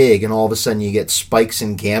you dig and all of a sudden you get spikes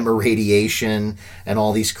in gamma radiation and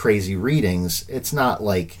all these crazy readings, it's not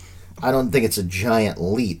like, I don't think it's a giant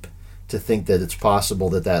leap to think that it's possible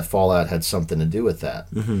that fallout had something to do with that.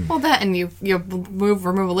 Well, that and you remove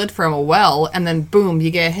a lid from a well, and then boom,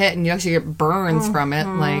 you get hit, and you actually get burns from it,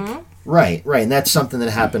 like Right, and that's something that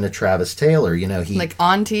happened to Travis Taylor. You know, he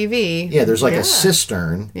on TV. yeah, there's like a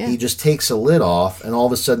cistern. Yeah. He just takes a lid off, and all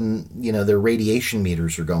of a sudden, you know, their radiation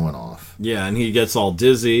meters are going off. Yeah, and he gets all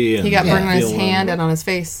dizzy. And He got burned on his feeling- hand and on his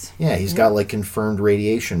face. Yeah, he's got like confirmed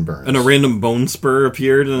radiation burns. And a random bone spur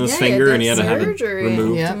appeared in his Yeah, finger, he and he had had to have it surgery.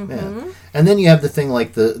 removed. Yep. Yeah. And then you have the thing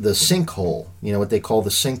like the sinkhole, you know, what they call the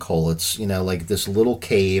sinkhole. It's, you know, like this little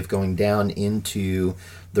cave going down into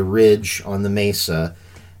the ridge on the mesa.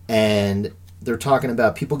 and they're talking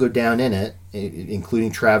about people go down in it,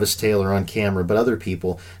 including Travis Taylor on camera, but other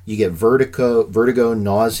people. You get vertigo,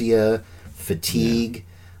 nausea, fatigue.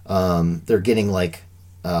 They're getting like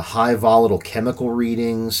high volatile chemical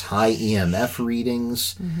readings, high EMF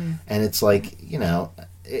readings, and it's like,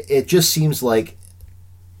 it just seems like,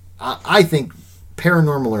 I think,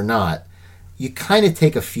 paranormal or not, you kind of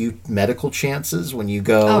take a few medical chances when you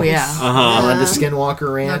go on to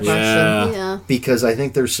Skinwalker Ranch. Yeah. Because I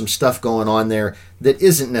think there's some stuff going on there that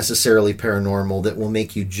isn't necessarily paranormal that will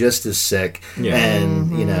make you just as sick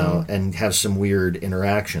and, and have some weird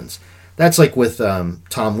interactions. That's like with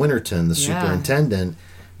Tom Winterton, the superintendent.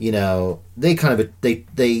 They kind of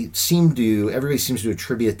everybody seems to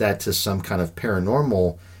attribute that to some kind of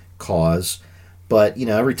paranormal cause. But,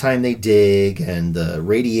 every time they dig and the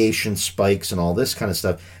radiation spikes and all this kind of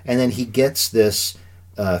stuff, and then he gets this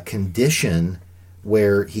condition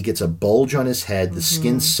where he gets a bulge on his head, the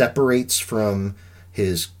skin separates from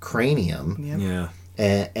his cranium,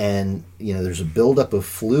 and there's a buildup of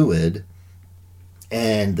fluid,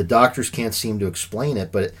 and the doctors can't seem to explain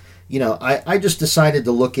it, but I just decided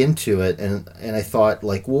to look into it, and I thought,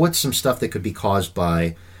 like, well, what's some stuff that could be caused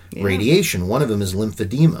by radiation? One of them is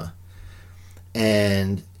lymphedema.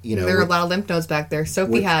 And, there are a lot of lymph nodes back there.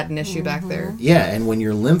 Sophie had an issue back there. Yeah, and when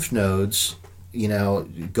your lymph nodes,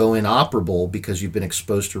 go inoperable because you've been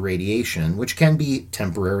exposed to radiation, which can be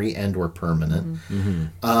temporary and or permanent,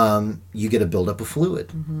 you get a buildup of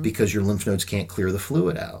fluid because your lymph nodes can't clear the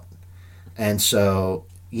fluid out. And so,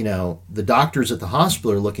 the doctors at the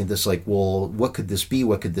hospital are looking at this like, well, what could this be?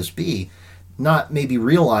 What could this be? Not maybe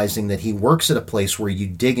realizing that he works at a place where you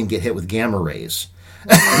dig and get hit with gamma rays.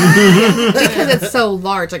 Because it's so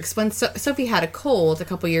large. Like when Sophie had a cold a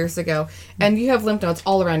couple years ago, and you have lymph nodes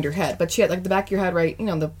all around your head, but she had like the back of your head, right?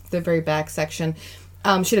 The very back section.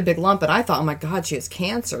 She had a big lump, and I thought, oh my God, she has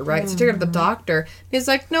cancer, right? So I took her to the doctor. He's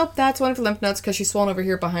like, nope, that's one of her lymph nodes because she's swollen over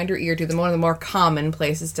here behind her ear, one of the more common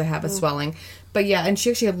places to have a swelling. But yeah, and she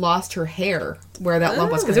actually had lost her hair where that lump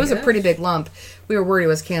was because it was a pretty big lump. We were worried it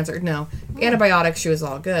was cancer. No. Antibiotics, she was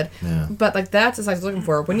all good. Yeah. But like that's what I was looking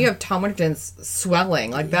for. When you have Tom Winterton's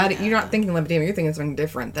swelling, like that, you're not thinking lymphedema, you're thinking something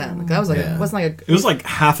different then. Like that was like, it wasn't like a... It was like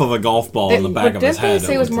half of a golf ball in the back of his head. Didn't they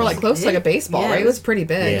say it was more like close to like a baseball, right? It was pretty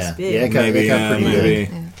big. Yeah, it got pretty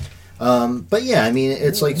big. But yeah, I mean,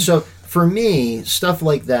 it's like, so for me, stuff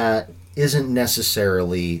like that isn't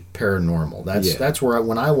necessarily paranormal. That's where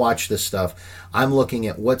when I watch this stuff, I'm looking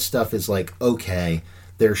at what stuff is like, okay,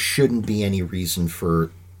 there shouldn't be any reason for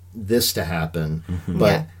this to happen.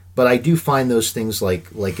 But I do find those things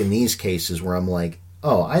like in these cases where I'm like,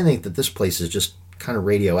 oh, I think that this place is just kind of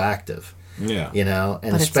radioactive. Yeah.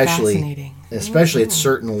 And but especially at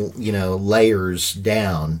certain, layers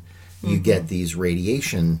down, you get these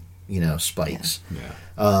radiation, spikes.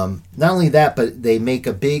 Yeah. Not only that, but they make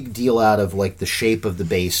a big deal out of like the shape of the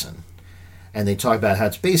basin. And they talk about how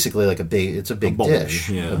it's basically like a big bowl, dish,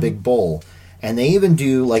 a big bowl. And they even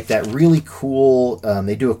do like that really cool,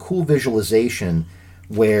 they do a cool visualization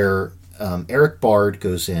where Eric Bard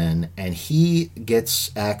goes in and he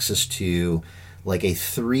gets access to like a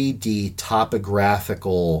 3D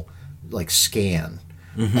topographical like scan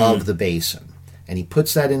of the basin. And he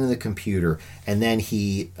puts that into the computer, and then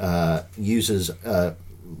he uses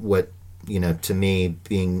what, to me,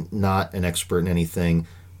 being not an expert in anything,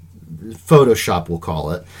 Photoshop, we'll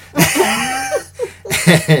call it.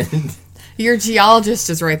 And your geologist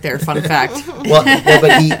is right there, fun fact.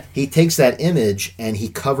 But he takes that image and he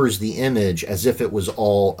covers the image as if it was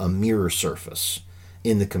all a mirror surface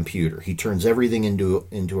in the computer. He turns everything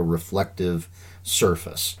into a reflective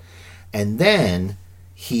surface. And then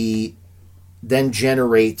he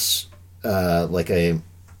generates like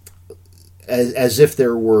as if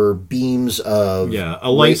there were beams of a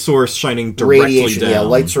light source shining directly radiation, down. A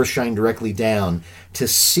light source shining directly down to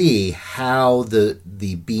see how the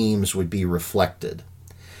beams would be reflected.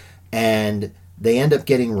 And they end up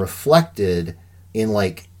getting reflected in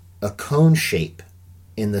like a cone shape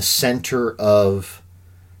in the center of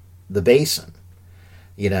the basin.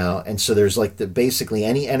 And so there's like basically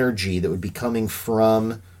any energy that would be coming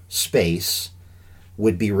from space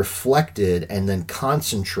would be reflected and then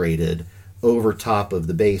concentrated over top of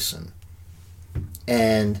the basin.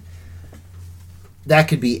 And that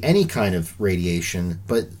could be any kind of radiation,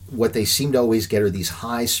 but what they seem to always get are these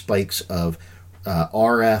high spikes of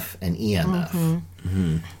RF and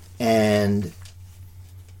EMF. And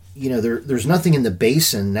there's nothing in the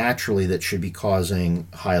basin naturally that should be causing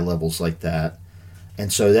high levels like that.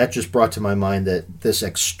 And so that just brought to my mind that this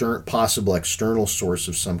possible external source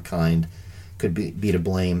of some kind could be to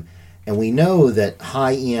blame. And we know that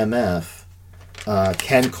high EMF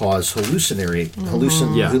can cause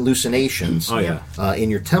hallucinations in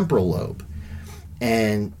your temporal lobe.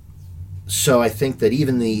 And so I think that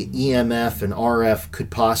even the EMF and RF could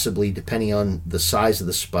possibly, depending on the size of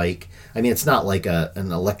the spike, I mean, it's not like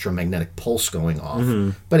an electromagnetic pulse going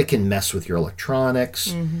off, but it can mess with your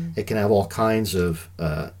electronics. It can have all kinds of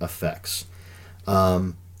effects.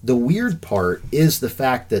 The weird part is the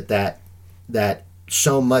fact that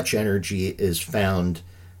so much energy is found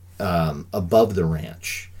above the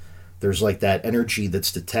ranch. There's like that energy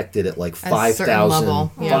that's detected at like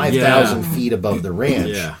 5,000 feet above the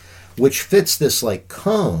ranch, which fits this like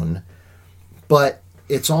cone, but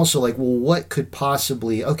it's also like, well, what could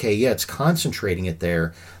possibly, it's concentrating it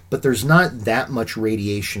there, but there's not that much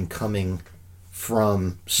radiation coming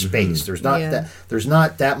from space. There's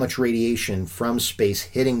not that much radiation from space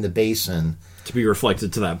hitting the basin to be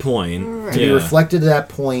reflected to that point. To be reflected to that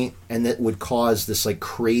point, and that would cause this like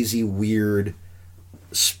crazy weird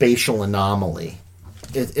spatial anomaly.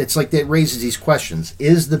 It's like it raises these questions.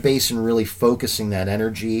 Is the basin really focusing that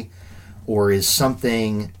energy, or is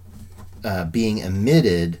something being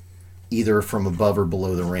emitted either from above or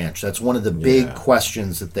below the ranch? That's one of the big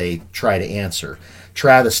questions that they try to answer.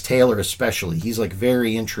 Travis Taylor especially, he's like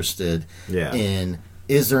very interested in,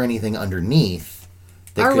 is there anything underneath?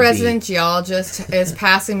 Our resident geologist is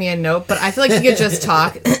passing me a note, but I feel like he could just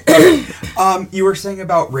talk. You were saying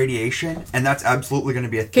about radiation, and that's absolutely going to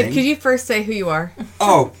be a thing. Could you first say who you are?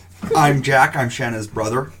 Oh, I'm Jack. I'm Shanna's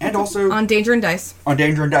brother, and also on Danger and Dice. On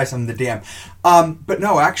Danger and Dice, I'm the DM. But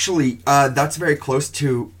no, actually, that's very close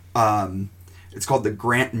to. It's called the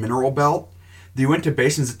Grant Mineral Belt. The Uinta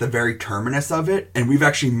Basin is at the very terminus of it, and we've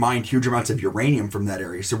actually mined huge amounts of uranium from that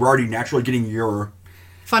area. So we're already naturally getting your.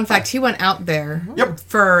 Fun fact, he went out there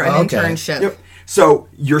for an internship. Yep. So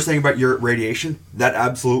you're saying about your radiation, that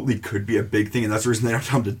absolutely could be a big thing, and that's the reason they don't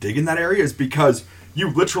tell them to dig in that area, is because you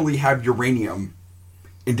literally have uranium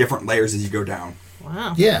in different layers as you go down.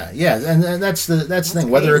 Wow. Yeah, and that's the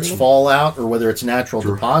thing. Whether it's fallout or whether it's natural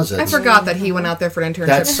deposits. I forgot that he went out there for an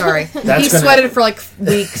internship. Sorry, he sweated for like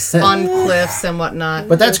weeks on cliffs and whatnot.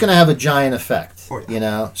 But that's going to have a giant effect. You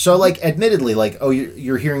know, so like, admittedly, like,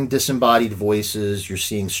 you're hearing disembodied voices, you're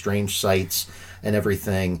seeing strange sights and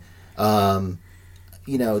everything. The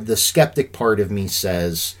skeptic part of me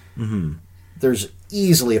says there's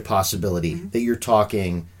easily a possibility that you're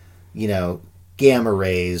talking, gamma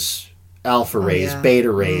rays, alpha rays,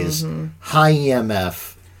 beta rays, high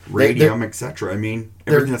EMF, radium, etc. I mean,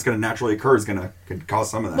 everything that's going to naturally occur could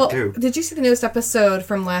cause some of that too. Did you see the newest episode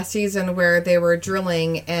from last season where they were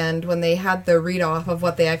drilling, and when they had the read off of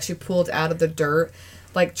what they actually pulled out of the dirt,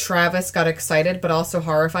 like Travis got excited but also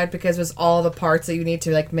horrified because it was all the parts that you need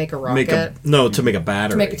to like make a rocket. To make a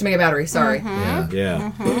battery. To make a battery. Sorry.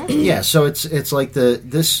 Yeah. So it's like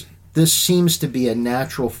this seems to be a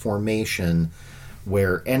natural formation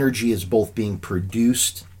where energy is both being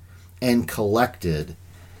produced and collected.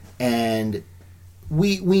 And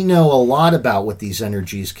we know a lot about what these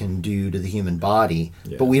energies can do to the human body,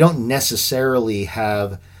 but we don't necessarily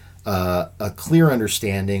have a clear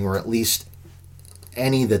understanding, or at least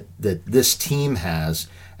any that this team has,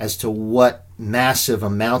 as to what massive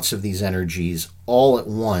amounts of these energies all at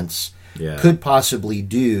once could possibly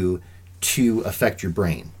do to affect your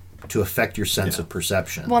brain, to affect your sense of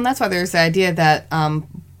perception. Well, and that's why there's the idea that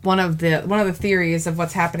one of the theories of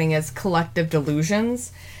what's happening is collective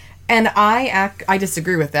delusions. And I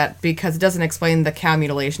disagree with that because it doesn't explain the cow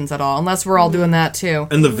mutilations at all, unless we're all doing that too.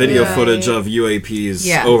 And the video footage of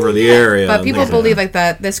UAPs over the area. But people believe like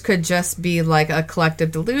that this could just be like a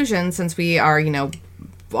collective delusion, since we are,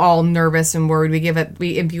 all nervous and worried.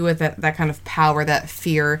 We imbue with that kind of power, that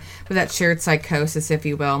fear, with that shared psychosis, if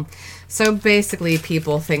you will. So basically,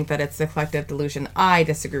 people think that it's the collective delusion. I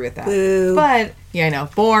disagree with that. Boo. But, I know,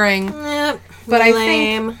 boring. Yep, but I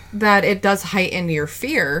lame. think that it does heighten your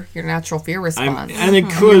fear, your natural fear response. And it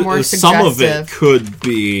could, some of it could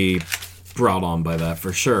be brought on by that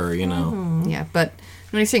for sure, Yeah, but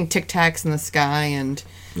when you're seeing Tic Tacs in the sky and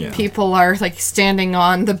people are like standing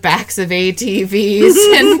on the backs of ATVs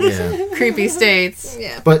in creepy states.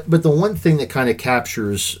 Yeah. But the one thing that kind of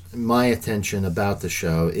captures my attention about the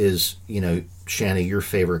show is, Shanna, your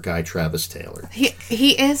favorite guy, Travis Taylor.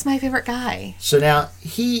 He is my favorite guy. So now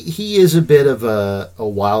he is a bit of a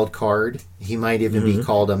wild card. He might even be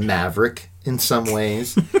called a maverick in some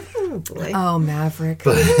ways. Oh boy. Oh, Maverick.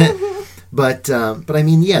 But I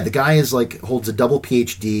mean, yeah, the guy is like holds a double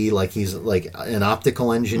PhD, like he's like an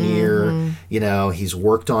optical engineer. You know, he's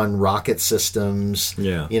worked on rocket systems.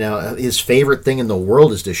 Yeah. You know, his favorite thing in the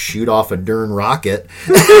world is to shoot off a darn rocket.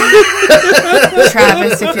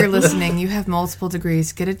 Travis, if you're listening, you have multiple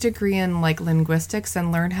degrees. Get a degree in like linguistics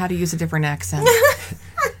and learn how to use a different accent.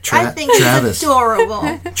 I think Travis, it's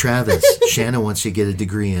adorable. Travis, Shanna wants you to get a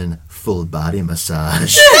degree in full body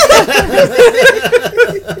massage.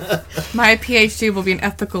 My PhD will be in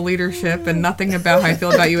ethical leadership, and nothing about how I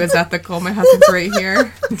feel about you is ethical. My husband's right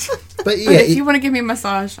here. But yeah, But if you want to give me a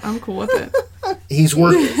massage, I'm cool with it. he's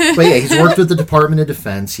worked. But yeah, he's worked with the Department of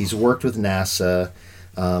Defense. He's worked with NASA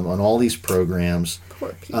on all these programs. Poor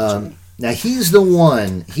PJ. Now he's the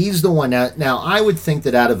one. Now I would think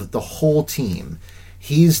that out of the whole team,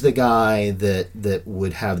 he's the guy that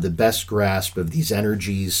would have the best grasp of these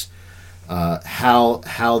energies,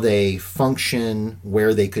 how they function,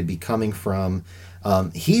 where they could be coming from.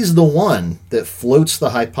 He's the one that floats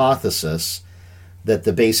the hypothesis that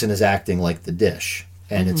the basin is acting like the dish,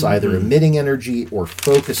 and it's either emitting energy or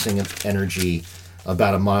focusing energy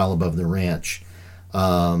about a mile above the ranch.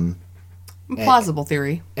 Plausible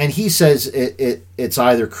theory. And he says it's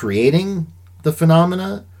either creating the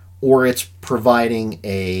phenomena or it's providing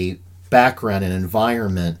a background, an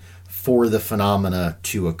environment for the phenomena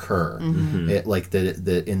to occur. It, like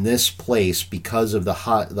that in this place, because of the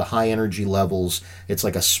high energy levels, it's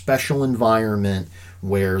like a special environment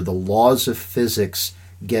where the laws of physics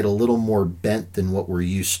get a little more bent than what we're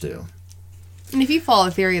used to. And if you follow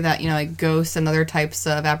the theory that, like ghosts and other types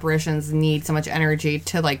of apparitions need so much energy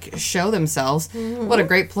to like show themselves, what a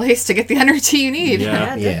great place to get the energy you need.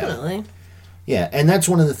 Yeah. Yeah, definitely. Yeah, and that's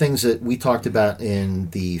one of the things that we talked about in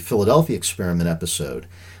the Philadelphia experiment episode,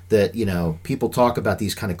 that, people talk about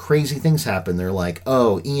these kind of crazy things happen. They're like,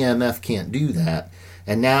 oh, EMF can't do that.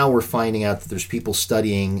 And now we're finding out that there's people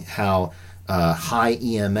studying how high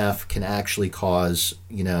EMF can actually cause,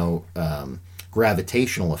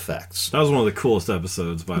 gravitational effects. That was one of the coolest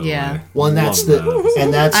episodes, by the Yeah. way. Well, and that's Loved that episode.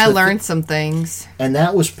 and that's I the learned some things. and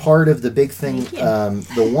that was part of the big thing.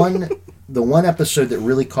 The one episode that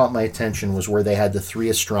really caught my attention was where they had the 3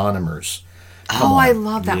 astronomers. Oh, I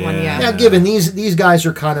love that one, yeah. Now, given these guys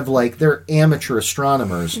are kind of like, they're amateur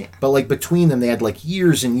astronomers, but like between them, they had like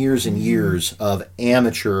years and years and years of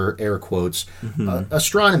amateur, air quotes,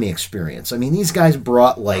 astronomy experience. I mean, these guys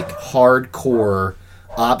brought like hardcore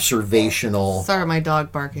observational. Sorry, my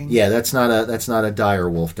dog barking. Yeah, that's not a dire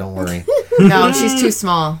wolf. Don't worry. No, she's too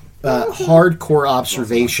small. Hardcore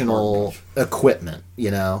observational equipment,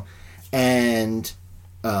 and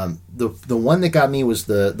the one that got me was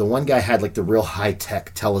the one guy had like the real high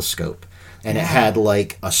tech telescope, and it had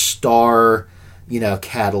like a star,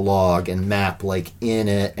 catalog and map like in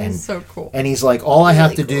it, and That's so cool. And he's like, all I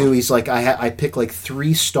have to do, he's like, I pick like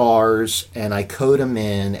 3 stars and I code them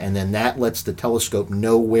in, and then that lets the telescope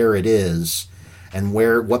know where it is and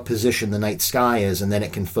what position the night sky is, and then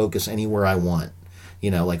it can focus anywhere I want,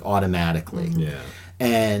 like automatically. Yeah.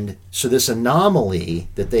 And so this anomaly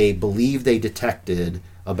that they believe they detected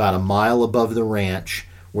about a mile above the ranch,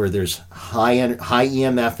 where there's high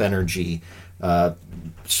EMF energy,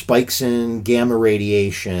 spikes in gamma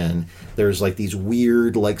radiation, there's like these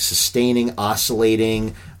weird, like sustaining,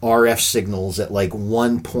 oscillating RF signals at like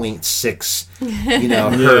 1.6,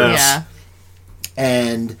 hertz. Yeah.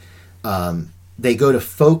 And they go to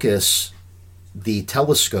focus the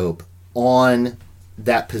telescope on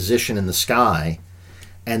that position in the sky,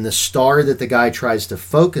 and the star that the guy tries to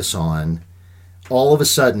focus on all of a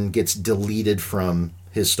sudden gets deleted from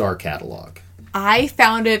his star catalog. I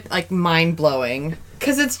found it like mind-blowing.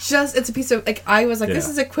 Because it's a piece of, like, I was like, this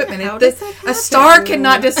is equipment. How does that A star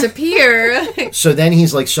cannot disappear. So then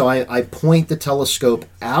he's like, I point the telescope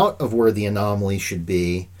out of where the anomaly should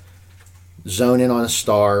be, zone in on a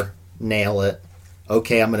star, nail it.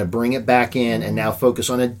 Okay, I'm going to bring it back in and now focus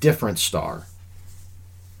on a different star.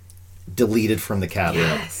 Deleted from the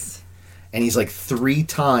catalog. Yes. And he's like, 3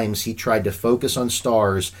 times he tried to focus on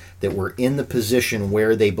stars that were in the position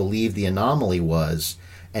where they believed the anomaly was,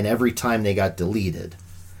 and every time they got deleted.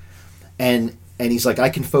 And he's like, I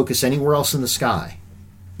can focus anywhere else in the sky,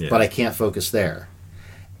 but I can't focus there.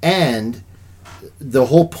 And the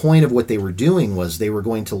whole point of what they were doing was they were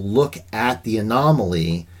going to look at the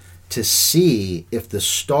anomaly to see if the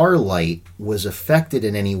starlight was affected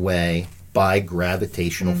in any way by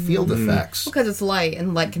gravitational field effects. Because it's light,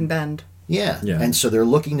 and light can bend. Yeah. And so they're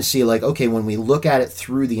looking to see, like, okay, when we look at it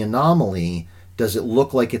through the anomaly, does it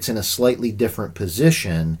look like it's in a slightly different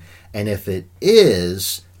position? And if it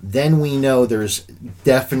is, then we know there's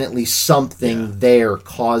definitely something there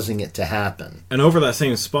causing it to happen. And over that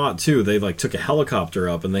same spot too, they like took a helicopter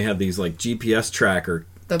up and they had these like GPS tracker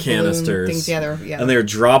The canisters, balloon things, and they were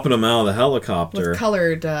dropping them out of the helicopter with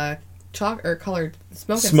colored chalk or colored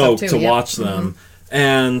smoke and smoke stuff too. to watch them.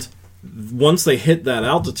 And once they hit that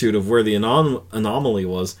altitude of where the anomaly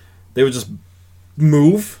was, they would just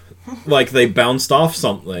move like they bounced off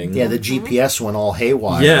something. Yeah, the GPS went all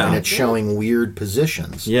haywire, and it's showing weird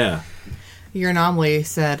positions. Yeah. Your anomaly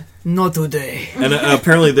said, "Not today." And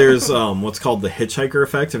apparently there's what's called the hitchhiker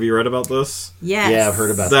effect. Have you read about this? Yes. Yeah, I've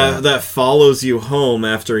heard about that. That follows you home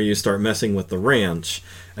after you start messing with the ranch.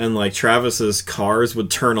 And like Travis's cars would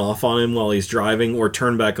turn off on him while he's driving, or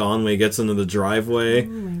turn back on when he gets into the driveway. Oh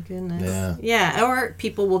my goodness. Yeah. Yeah, or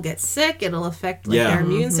people will get sick. It'll affect their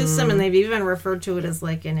immune system, and they've even referred to it as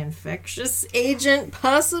like an infectious agent,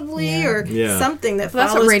 possibly, or something that Well,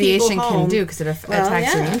 follows that's what radiation people can home. do because it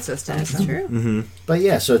attacks your immune system. That's true. But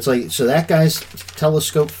yeah, so it's like, so that guy's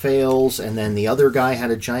telescope fails, and then the other guy had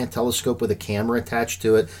a giant telescope with a camera attached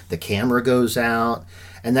to it. The camera goes out.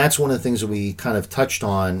 And that's one of the things that we kind of touched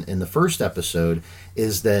on in the first episode,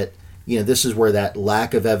 is that, you know, this is where that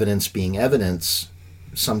lack of evidence being evidence,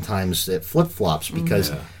 sometimes it flip-flops,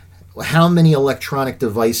 because how many electronic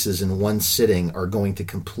devices in one sitting are going to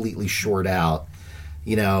completely short out?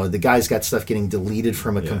 You know, the guy's got stuff getting deleted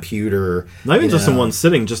from a computer. Not even just in one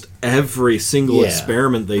sitting, just every single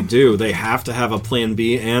experiment they do, they have to have a plan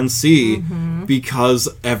B and C because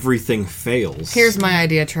everything fails. Here's my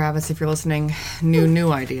idea, Travis, if you're listening.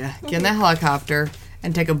 New idea. Get in the helicopter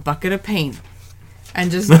and take a bucket of paint and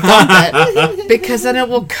just dump it, because then it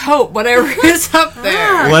will coat whatever is up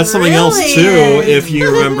there. Well, that's something else too. If you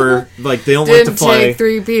remember, like they don't like to fly. Take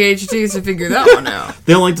 3 PhDs to figure that one out.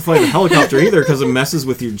 They don't like to fly the helicopter either because it messes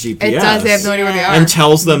with your GPS. It does. They have no idea where they are. And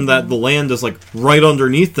tells them that the land is like right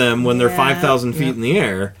underneath them when they're 5,000 feet in the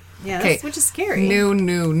air. Yeah, which is scary.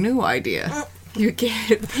 New idea. You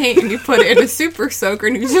get paint and you put it in a super soaker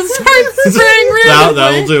and you just start spraying randomly.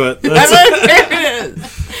 That'll do it. There it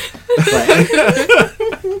is.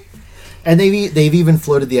 And they've even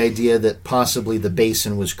floated the idea that possibly the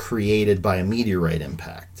basin was created by a meteorite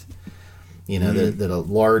impact. You know, that a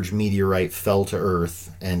large meteorite fell to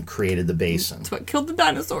Earth and created the basin. That's what killed the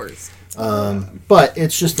dinosaurs. But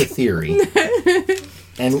it's just a theory.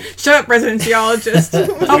 And shut up, resident geologist. We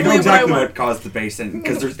know exactly what caused the basin,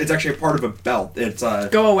 because it's actually a part of a belt. It's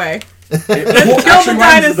go away. It actually runs the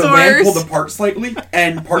land dinosaurs. pulled apart slightly,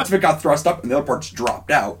 and parts of it got thrust up, and the other parts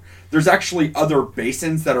dropped out. There's actually other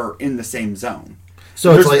basins that are in the same zone.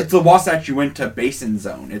 so it's like, it's the Wasatch Uinta Basin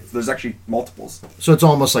Zone. There's actually multiples. so it's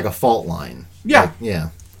almost like a fault line. Yeah. Like, yeah.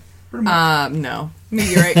 No.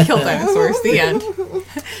 Meteorite killed dinosaurs. The end.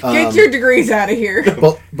 Get your degrees out of here.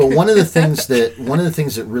 But one of the things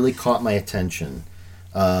that really caught my attention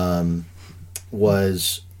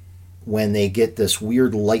was when they get this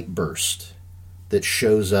weird light burst that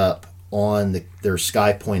shows up on their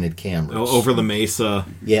sky pointed cameras. Over the mesa.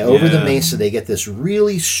 Yeah, over the mesa, they get this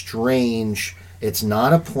really strange. It's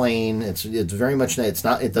not a plane. It's very much not. It's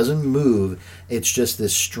not. It doesn't move. It's just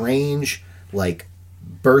this strange like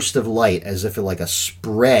burst of light, as if like a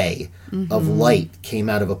spray of light came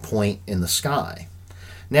out of a point in the sky.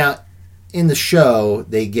 Now, in the show,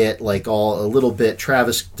 they get like a little bit.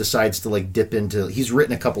 Travis decides to like dip into. He's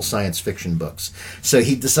written a couple science fiction books, so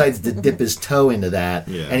he decides to dip his toe into that.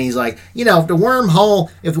 Yeah. And he's like, you know, if the one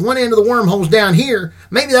end of the wormhole's down here,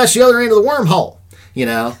 maybe that's the other end of the wormhole. You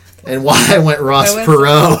know. And why went Ross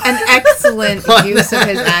Perot? An excellent use of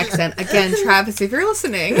his accent. Again, Travis, if you're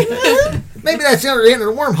listening. Maybe that's the other end of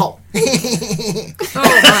the wormhole.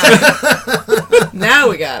 Oh, my. Now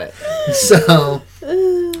we got it. So,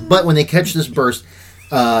 but when they catch this burst,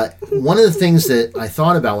 one of the things that I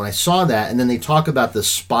thought about when I saw that, and then they talk about the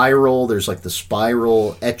spiral, there's like the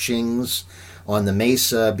spiral etchings on the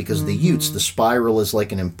mesa, because the Utes, the spiral is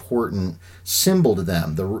like an important symbol to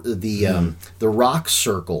them. The rock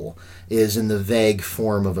circle is in the vague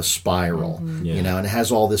form of a spiral, you know, and it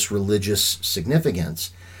has all this religious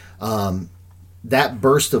significance. That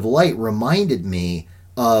burst of light reminded me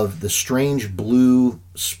of the strange blue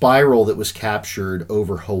spiral that was captured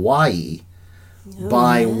over Hawaii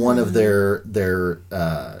by one of their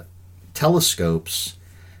telescopes.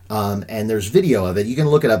 And there's video of it. You can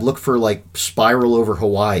look it up. Look for like spiral over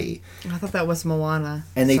Hawaii. I thought that was Moana.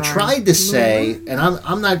 And they tried to say, and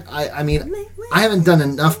I'm not. I mean, I haven't done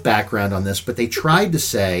enough background on this, but they tried to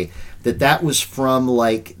say that was from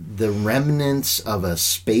like the remnants of a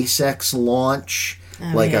SpaceX launch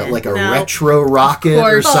like man. a No. retro rocket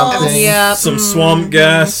or something. Yeah. Some swamp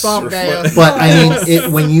gas. Swamp gas. But I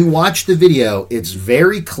mean, when you watch the video, it's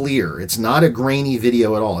very clear. It's not a grainy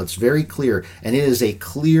video at all. It's very clear, and it is a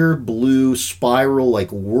clear blue spiral, like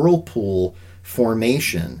whirlpool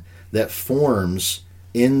formation that forms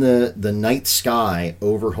in the night sky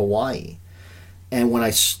over Hawaii. And when I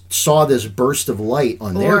saw this burst of light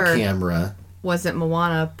on their Or- camera, Was it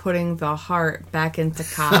Moana putting the heart back into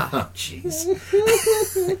Ka? oh jeez.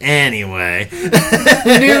 Anyway,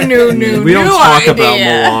 new. We don't talk idea. about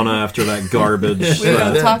Moana after that garbage. We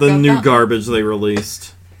don't talk the about new that. garbage they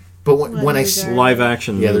released. but when I s- Live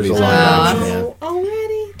action Yeah, there's a movies. lot of action, yeah. Oh,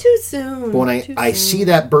 already? Too soon. But when I see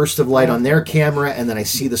that burst of light on their camera, and then I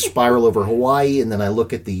see the spiral over Hawaii, and then I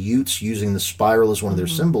look at the Utes using the spiral as one of their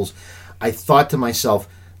symbols, I thought to myself,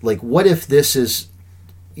 like, what if this is...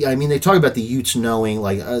 I mean, they talk about the Utes knowing,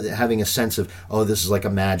 like, having a sense of, oh, this is like a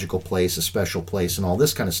magical place, a special place, and all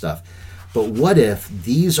this kind of stuff. But what if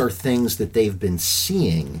these are things that they've been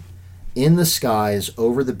seeing in the skies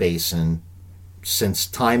over the basin since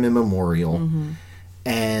time immemorial,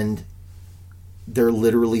 and they're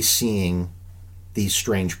literally seeing these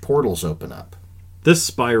strange portals open up? This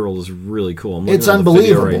spiral is really cool. I'm looking It's at the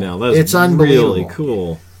video unbelievable. right now. That's It's unbelievable. really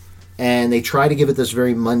cool. And they try to give it this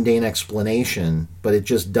very mundane explanation, but it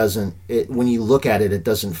just doesn't. When you look at it, it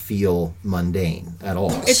doesn't feel mundane at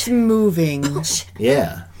all. It's moving.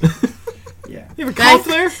 Yeah. Yeah. You have a cough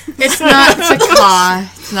there? It's not a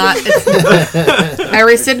Ka. It's not. It's, I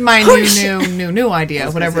rescind my new idea.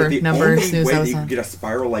 Whatever The number only snooze way I that was you can on. get a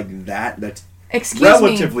spiral like that's Excuse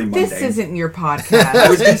relatively me. mundane. This isn't your I podcast.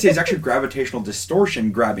 was going to say it's actually gravitational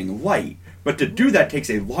distortion grabbing light, but to do that takes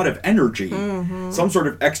a lot of energy, some sort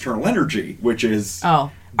of external energy, which is Oh.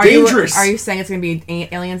 dangerous. Are you saying it's going to be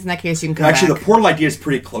aliens? In that case, you can come Actually, back. the portal idea is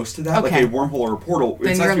pretty close to that, Okay. like a wormhole or a portal.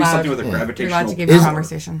 Then It's you're actually allowed- something with a You're allowed gravitational. to give your Is-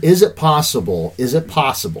 conversation. Is it possible?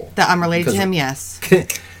 That I'm related to because- him, yes.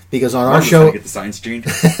 Because on I'm our just trying show, to get the science gene.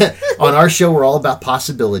 on our show, we're all about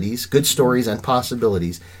possibilities, good stories, and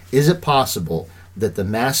possibilities. Is it possible that the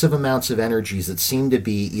massive amounts of energies that seem to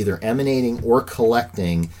be either emanating or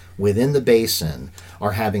collecting within the basin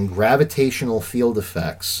are having gravitational field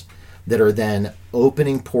effects that are then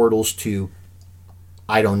opening portals to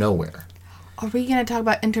I don't know where? Are we going to talk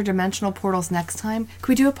about interdimensional portals next time? Could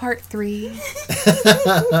we do a part 3?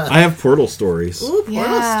 I have portal stories. Ooh,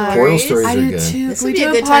 portal stories. Portal stories I are do good. too. This Could would we be a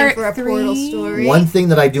do good time part for a portal 3? story. One thing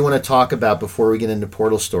that I do want to talk about before we get into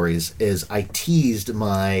portal stories is I teased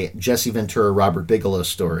my Jesse Ventura Robert Bigelow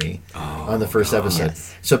story on the first episode.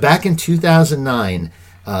 Yes. So back in 2009,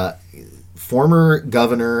 former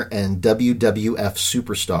governor and WWF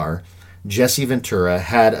superstar Jesse Ventura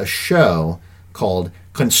had a show called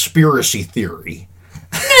Conspiracy Theory.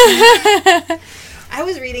 I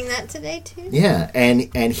was reading that today too. Yeah, and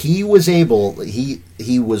he was able,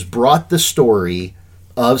 he was brought the story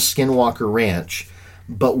of Skinwalker Ranch,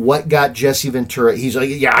 but what got Jesse Ventura, he's like,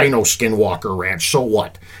 yeah, I know Skinwalker Ranch, so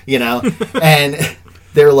what? You know? And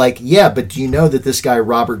they're like, yeah, but do you know that this guy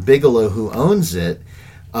Robert Bigelow who owns it,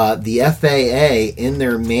 the FAA in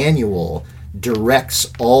their manual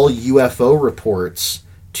directs all UFO reports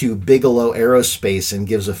to Bigelow Aerospace and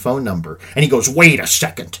gives a phone number. And he goes, wait a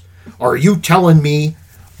second. Are you telling me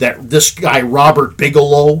that this guy Robert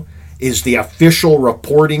Bigelow is the official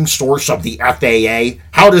reporting source of the FAA?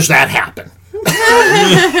 How does that happen?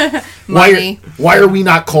 Money. Why are we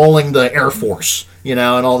not calling the Air Force? You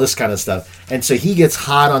know, and all this kind of stuff. And so he gets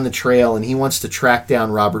hot on the trail and he wants to track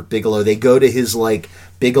down Robert Bigelow. They go to his like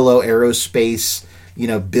Bigelow Aerospace, you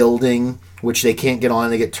know, building, which they can't get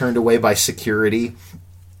on. They get turned away by security.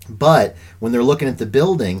 But when they're looking at the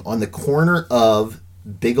building, on the corner of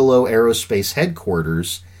Bigelow Aerospace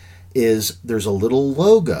headquarters there's a little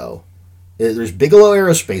logo. There's Bigelow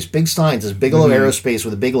Aerospace, big signs. There's Bigelow Aerospace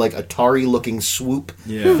with a big like Atari-looking swoop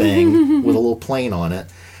thing with a little plane on it.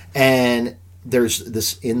 And there's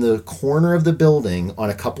this in the corner of the building on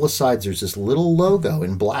a couple of sides. There's this little logo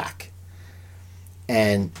in black.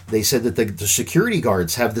 And they said that the security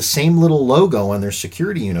guards have the same little logo on their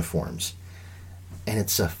security uniforms. And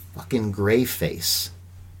it's a fucking gray face.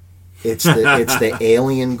 It's the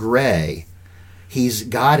alien gray. He's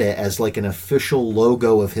got it as like an official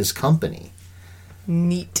logo of his company.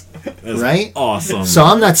 Neat. That's right? Awesome. So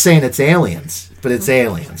I'm not saying it's aliens, but it's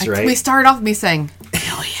aliens, right? We started off with me saying,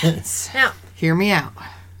 aliens. Now, Hear me out.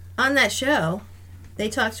 on that show, they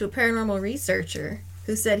talked to a paranormal researcher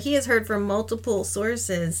who said he has heard from multiple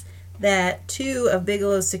sources that 2 of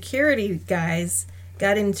Bigelow's security guys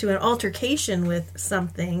got into an altercation with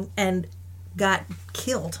something and got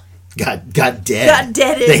killed. got dead. Got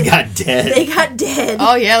deaded. They got dead. They got dead.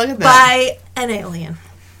 Oh yeah, look at that. By an alien.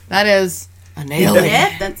 That is an alien.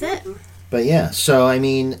 Yeah, that's it. But yeah, so I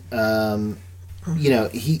mean,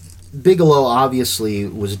 Bigelow obviously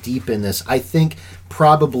was deep in this. I think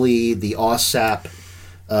probably the OSAP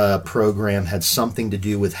program had something to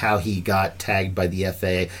do with how he got tagged by the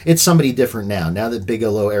FAA. It's somebody different now. Now that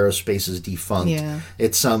Bigelow Aerospace is defunct,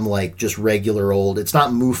 it's some like just regular old. It's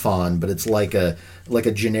not MUFON, but it's like a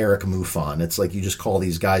generic MUFON. It's like you just call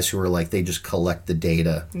these guys who are like they just collect the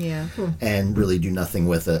data, and really do nothing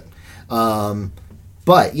with it.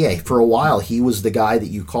 But yeah, for a while he was the guy that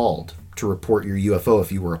you called to report your UFO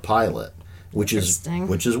if you were a pilot. Which is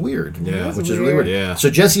weird. Yeah. Which is really weird. Yeah. So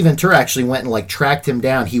Jesse Ventura actually went and like tracked him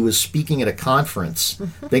down. He was speaking at a conference.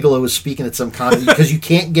 Bigelow was speaking at some conference because you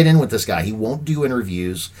can't get in with this guy. He won't do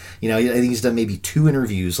interviews. I think he's done maybe 2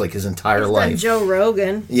 interviews like his entire life. Done Joe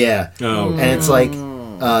Rogan. Yeah. Oh. And it's like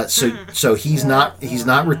so he's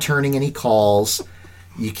not returning any calls.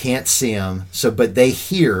 You can't see him. But they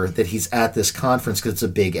hear that he's at this conference because it's a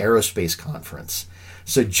big aerospace conference.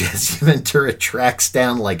 So Jesse Ventura tracks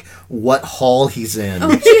down like what hall he's in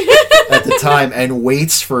at the time and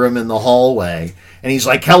waits for him in the hallway. And he's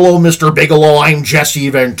like, "Hello, Mr. Bigelow. I'm Jesse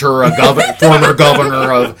Ventura, former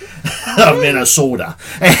governor of Minnesota."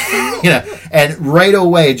 And right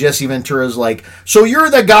away Jesse Ventura's like, "So you're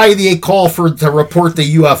the guy they call to report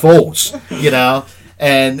the UFOs,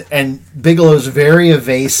 And Bigelow's very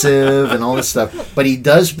evasive and all this stuff, but he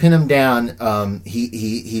does pin him down.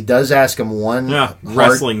 He does ask him one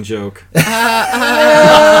wrestling joke.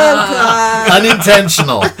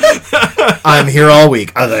 Unintentional. I'm here all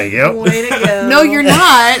week. Oh, there you go. Way to go. No, you're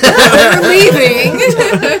not. You're leaving.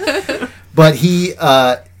 But he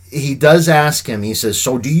does ask him. He says,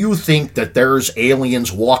 "So do you think that there's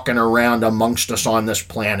aliens walking around amongst us on this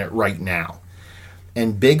planet right now?"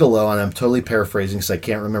 And Bigelow, and I'm totally paraphrasing because I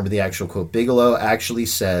can't remember the actual quote, Bigelow actually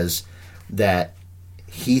says that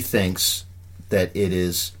he thinks that it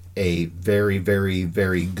is a very, very,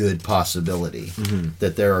 very good possibility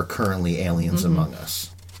that there are currently aliens among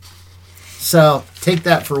us. So take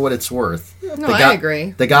that for what it's worth. No, I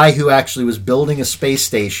agree. The guy who actually was building a space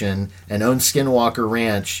station and owned Skinwalker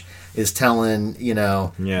Ranch is telling,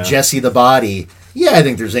 Jesse the Body, "Yeah, I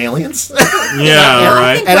think there's aliens." Yeah,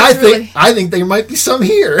 right. And I think there might be some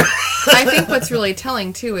here. I think what's really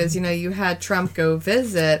telling too is you had Trump go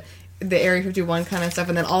visit the Area 51 kind of stuff,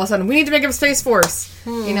 and then all of a sudden we need to make up a space force.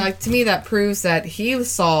 To me that proves that he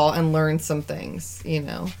saw and learned some things.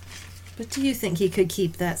 But do you think he could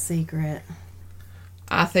keep that secret?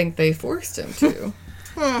 I think they forced him to.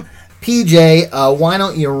 PJ, why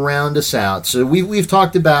don't you round us out? So we've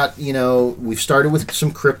talked about, we've started with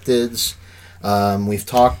some cryptids. We've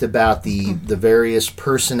talked about the various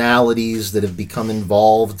personalities that have become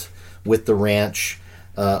involved with the ranch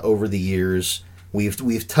over the years.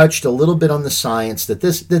 We've touched a little bit on the science that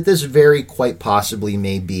this very quite possibly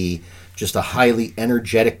may be just a highly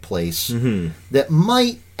energetic place that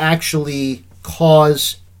might actually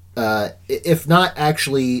cause, if not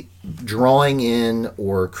actually drawing in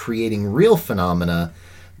or creating real phenomena,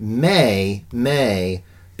 may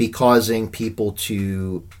be causing people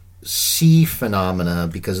to see phenomena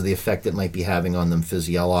because of the effect it might be having on them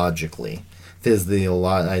physiologically. I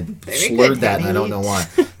slurred that and I don't know why.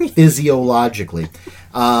 Physiologically.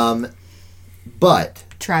 But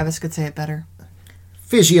Travis could say it better.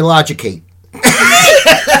 Physiologicate.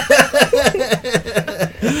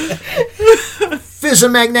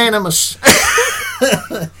 Physimagnanimous.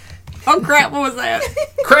 Oh crap, what was that?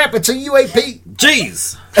 Crap, it's a UAP.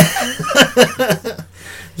 Jeez.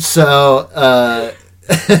 So,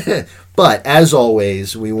 but as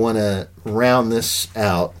always, we want to round this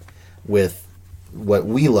out with what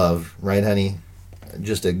we love, right, honey?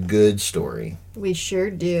 Just a good story. We sure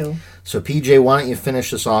do. So, PJ, why don't you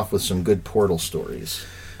finish us off with some good portal stories?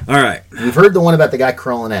 All right. We've heard the one about the guy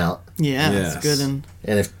crawling out. Yeah, Yes. that's good. And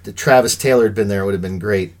if Travis Taylor had been there, it would have been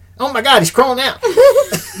great. Oh my God, he's crawling out.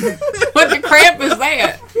 what the crap is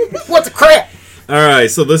that? What the crap? All right,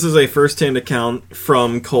 so this is a first-hand account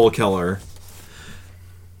from Cole Keller.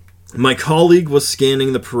 My colleague was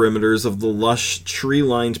scanning the perimeters of the lush,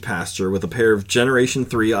 tree-lined pasture with a pair of Generation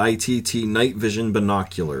 3 ITT night vision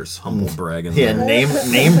binoculars. Humble bragging. Yeah,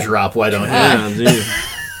 name drop, why don't you? Yeah, dude.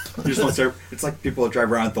 It's like people that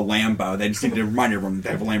drive around with the Lambo. They just need to remind everyone they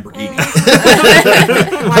have a Lamborghini.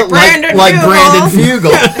 like Brandon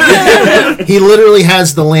Fugel. He literally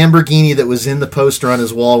has the Lamborghini that was in the poster on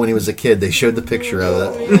his wall when he was a kid. They showed the picture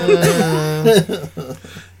of it.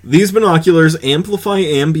 These binoculars amplify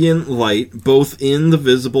ambient light, both in the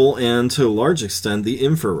visible and, to a large extent, the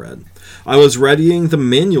infrared. I was readying the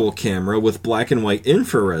manual camera with black and white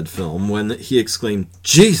infrared film when he exclaimed,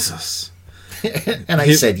 "Jesus!" And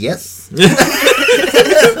I said, yes.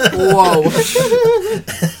 Whoa.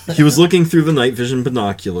 He was looking through the night vision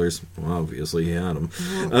binoculars. Well, obviously he had them.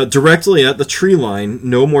 Directly at the tree line,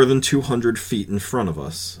 no more than 200 feet in front of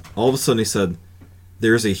us. All of a sudden he said,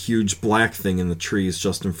 "There's a huge black thing in the trees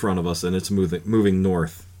just in front of us, and it's moving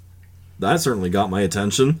north." That certainly got my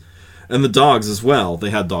attention. And the dogs as well.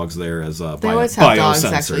 They had dogs there as They always have dogs,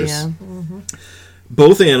 actually, biosensors.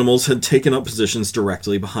 Both animals had taken up positions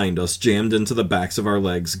directly behind us, jammed into the backs of our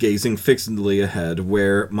legs, gazing fixedly ahead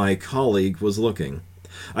where my colleague was looking.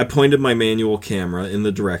 I pointed my manual camera in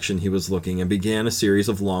the direction he was looking and began a series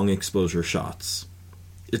of long exposure shots.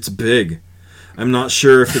 It's big. I'm not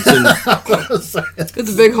sure if it's in...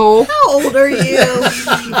 It's a big hole. How old are you?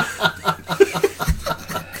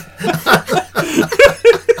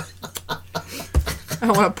 I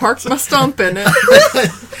want to park my stump in it.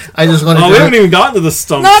 I just want to. we haven't even gotten to the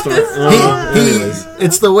stump Not story. this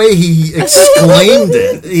It's the way he exclaimed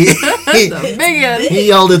it. The big end. He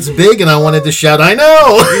yelled, "It's big," and I wanted to shout, "I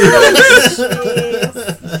know!"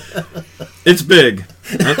 It's big.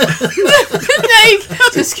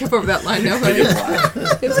 Just skip over that line now, honey.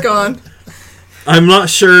 It's gone. I'm not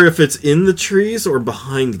sure if it's in the trees or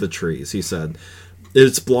behind the trees, he said.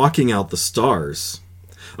 It's blocking out the stars.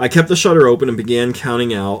 I kept the shutter open and began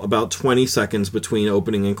counting out about 20 seconds between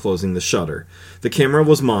opening and closing the shutter. The camera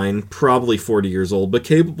was mine, probably 40 years old, but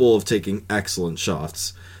capable of taking excellent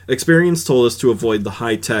shots. Experience told us to avoid the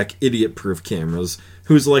high-tech, idiot-proof cameras,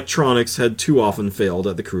 whose electronics had too often failed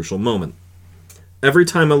at the crucial moment. Every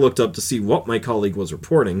time I looked up to see what my colleague was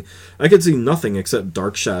reporting, I could see nothing except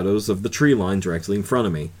dark shadows of the tree line directly in front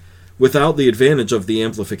of me. Without the advantage of the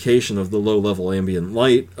amplification of the low-level ambient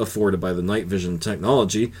light afforded by the night vision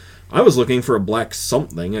technology, I was looking for a black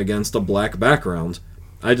something against a black background.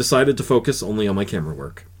 I decided to focus only on my camera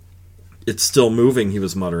work. "It's still moving," he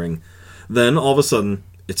was muttering. Then, all of a sudden,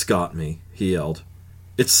 "It's got me," he yelled.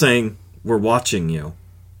 "It's saying, 'We're watching you.'"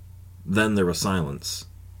 Then there was silence.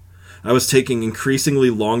 I was taking increasingly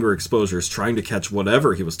longer exposures, trying to catch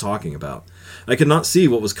whatever he was talking about. I could not see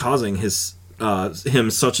what was causing him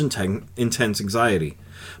such intense anxiety.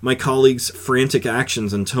 My colleague's frantic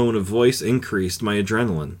actions and tone of voice increased my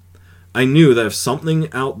adrenaline. I knew that if something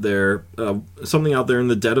out there in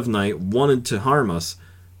the dead of night wanted to harm us,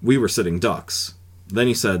 we were sitting ducks. Then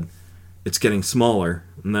he said, "It's getting smaller,"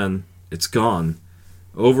 and then, "It's gone."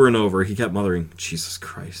 Over and over, he kept muttering, "Jesus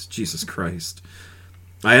Christ, Jesus Christ."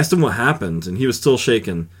 I asked him what happened, and he was still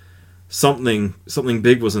shaken. Something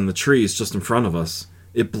big was in the trees just in front of us.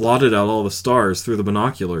 "It blotted out all the stars through the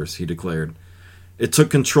binoculars," he declared. "It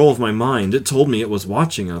took control of my mind. It told me it was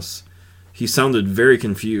watching us." He sounded very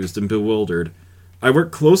confused and bewildered. I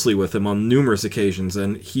worked closely with him on numerous occasions,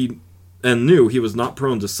 and knew he was not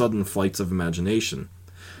prone to sudden flights of imagination.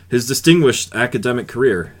 His distinguished academic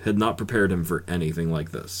career had not prepared him for anything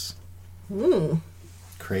like this.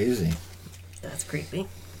 Crazy. That's creepy.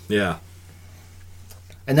 Yeah.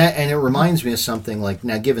 And it reminds me of something like,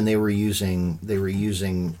 now given they were using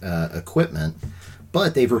equipment,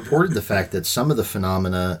 but they've reported the fact that some of the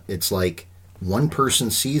phenomena, it's like one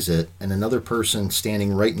person sees it and another person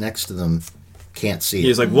standing right next to them can't see it.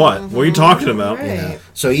 He's like, "What? What are you talking about?" Right. Yeah.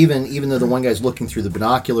 So even though the one guy's looking through the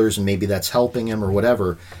binoculars and maybe that's helping him or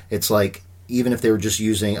whatever, it's like even if they were just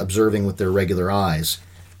observing with their regular eyes,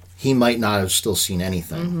 he might not have still seen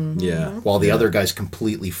anything. Yeah. While the other guy's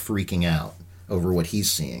completely freaking out over what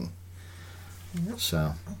he's seeing.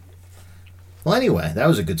 So, well, anyway, that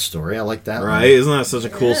was a good story. I like that Right? Isn't that such a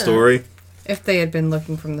cool story? If they had been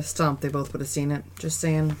looking from the stump, they both would have seen it. Just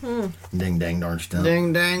saying. one. Ding, dang, darn stump.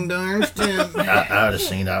 Ding, dang, darn stump. I would have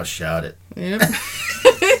seen it. I would shout it. Yep.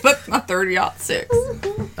 But my 30-06.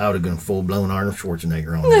 I would have been full-blown Arnold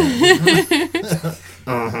Schwarzenegger on that.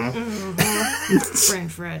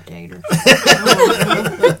 Fred Tater.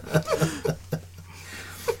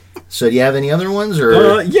 So, do you have any other ones?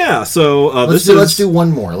 Or Yeah, so let's do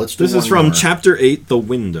one more. This is from Chapter 8, The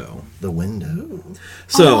Window. The Window.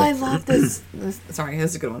 So, I love this. Sorry,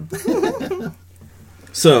 this is a good one.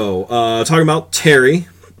 Talking about Terry.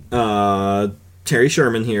 Terry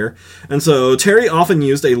Sherman here. And so, Terry often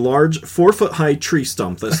used a large 4-foot-high tree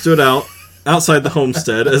stump that stood outside the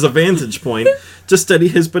homestead as a vantage point to steady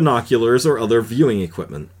his binoculars or other viewing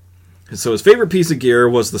equipment. So his favorite piece of gear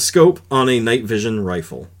was the scope on a night vision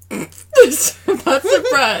rifle. Not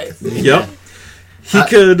surprised. Yep. He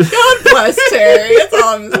could. God bless Terry. That's all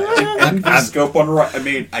I'm saying. The scope on the right. I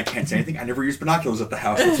mean, I can't say anything. I never use binoculars at the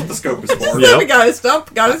house. That's what the scope is for. Yep. We got his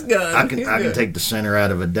stump, got his gun. I can take the center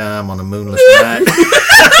out of a dime on a moonless night.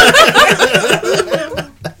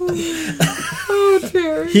 Oh,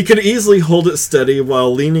 Terry. He could easily hold it steady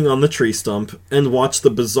while leaning on the tree stump and watch the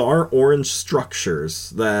bizarre orange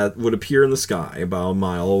structures that would appear in the sky about a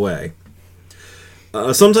mile away.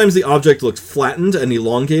 Sometimes the object looked flattened and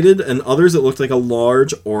elongated, and others it looked like a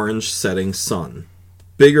large orange setting sun,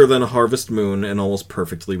 bigger than a harvest moon and almost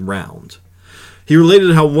perfectly round. He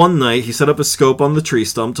related how one night he set up a scope on the tree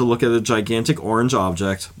stump to look at a gigantic orange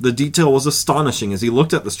object. The detail was astonishing as he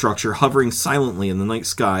looked at the structure hovering silently in the night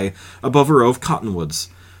sky above a row of cottonwoods.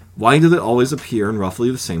 Why did it always appear in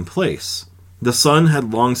roughly the same place? The sun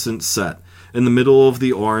had long since set. In the middle of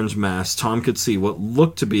the orange mass, Tom could see what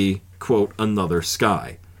looked to be, quote, another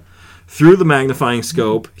sky. Through the magnifying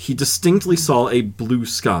scope, he distinctly saw a blue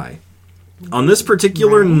sky. On this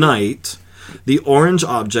particular night, the orange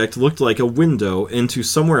object looked like a window into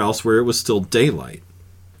somewhere else where it was still daylight.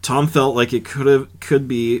 Tom felt like it could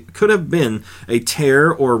have been a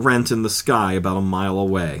tear or rent in the sky about a mile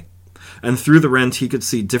away. And through the rent he could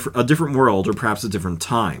see a different world or perhaps a different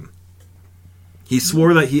time. He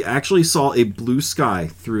swore that he actually saw a blue sky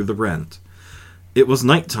through the rent. It was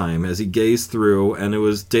nighttime as he gazed through, and it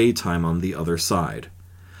was daytime on the other side.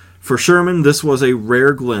 For Sherman, this was a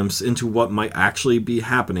rare glimpse into what might actually be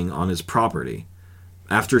happening on his property.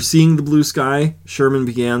 After seeing the blue sky, Sherman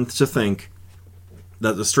began to think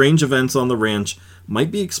that the strange events on the ranch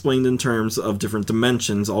might be explained in terms of different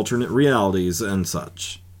dimensions, alternate realities, and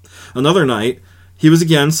such. Another night, he was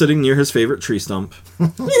again sitting near his favorite tree stump.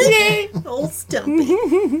 Yay! Old Stumpy.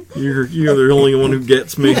 You're the only one who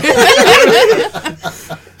gets me.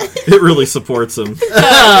 It really supports him.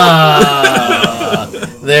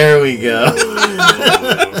 There we go.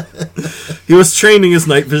 He was training his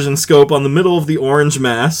night vision scope on the middle of the orange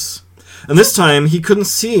mass, and this time he couldn't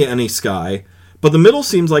see any sky, but the middle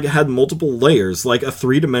seemed like it had multiple layers, like a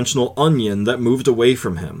three-dimensional onion that moved away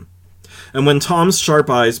from him. And when Tom's sharp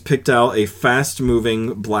eyes picked out a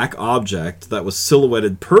fast-moving black object that was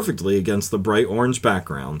silhouetted perfectly against the bright orange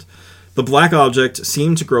background, the black object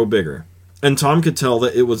seemed to grow bigger, and Tom could tell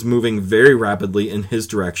that it was moving very rapidly in his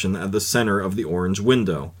direction at the center of the orange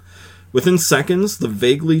window. Within seconds, the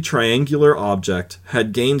vaguely triangular object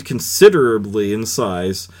had gained considerably in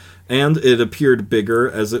size, and it appeared bigger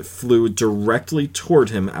as it flew directly toward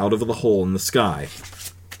him out of the hole in the sky.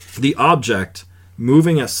 The object,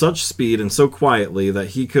 moving at such speed and so quietly that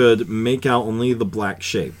he could make out only the black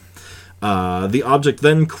shape. The object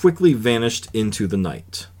then quickly vanished into the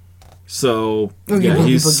night. So,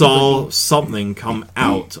 he saw something come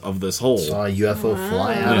out of this hole. Saw a UFO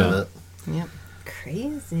fly out of it. Yep.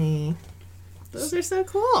 Crazy. Those are so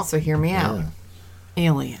cool. So hear me out.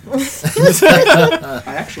 Aliens. I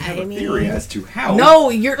actually have a theory as to how. No,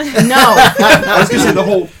 you're no. I was gonna say the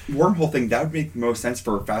whole wormhole thing. That would make the most sense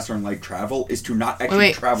for faster and light travel. Is to not actually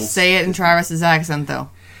Wait, travel. say it in Travis's accent though.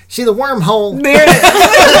 See the wormhole. There it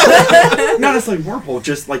is. Not necessarily wormhole.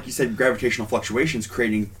 Just like you said, gravitational fluctuations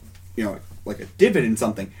creating, like a divot in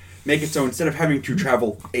something. Make it so instead of having to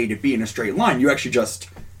travel A to B in a straight line, you actually just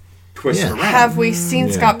twist around. Have we seen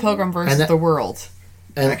Scott Pilgrim versus the World?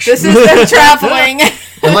 And This is them traveling.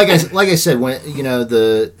 And like I said, when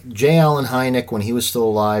the J. Allen Hynek, when he was still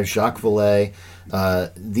alive, Jacques Vallée,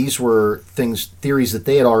 these were theories that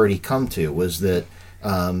they had already come to. Was that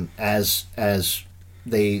as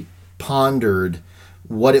they pondered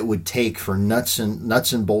what it would take for nuts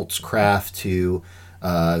and bolts craft to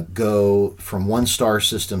go from one star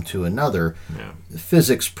system to another,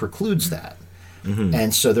 physics precludes that,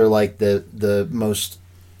 and so they're like the most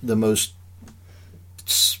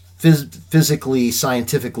physically,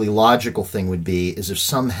 scientifically logical thing would be is if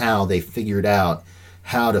somehow they figured out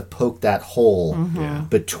how to poke that hole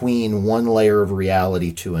between one layer of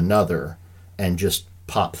reality to another and just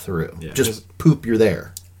pop through. Just poop, you're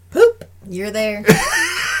there. Poop, you're there.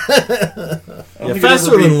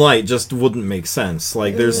 Faster than light just wouldn't make sense.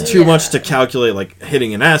 Like, there's too much to calculate, like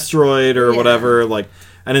hitting an asteroid or whatever. Like,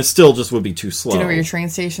 and it still just would be too slow. Do you know where your train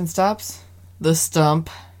station stops? The stump.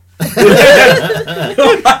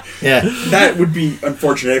 That would be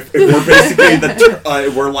unfortunate if we're basically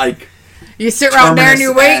we're like you sit right there and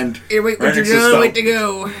you wait. And You wait what you're doing. Wait to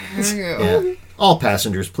go. There you go. All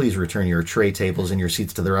passengers, please return your tray tables and your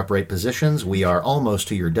seats to their upright positions. We are almost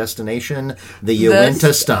to your destination, the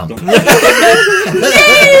Uinta Stump. There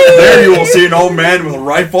you will see an old man with a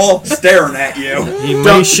rifle staring at you. He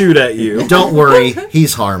may shoot at you. Don't worry,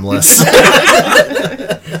 he's harmless.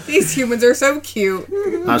 These humans are so cute.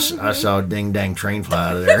 I saw a ding-dang train fly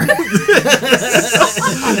out of there.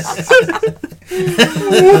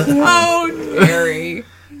 Oh, Jerry.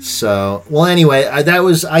 So, well, anyway,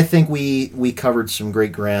 I think we covered some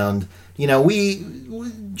great ground. You know,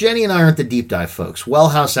 Jenny and I aren't the deep dive folks. Well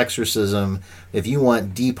House Exorcism, if you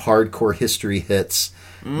want deep, hardcore history hits,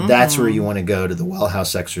 that's where you want to go, to the Well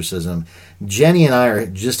House Exorcism. Jenny and I are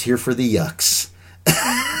just here for the yucks.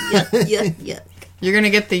 Yuck. You're going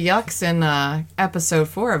to get the yucks in episode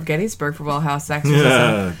 4 of Gettysburg for Well House Exorcism.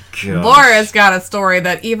 Yeah, gosh. Laura's got a story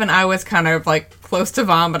that even I was kind of like close to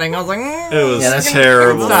vomiting. I was like, It was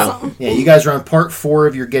terrible. Stop. Yeah, you guys are on part 4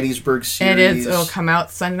 of your Gettysburg series. It is. It'll come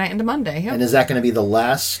out Sunday night into Monday. Yep. And is that going to be the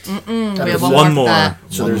last? We have One more. That.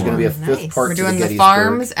 So there's going to be a 5th Nice. part We're to the doing the Gettysburg.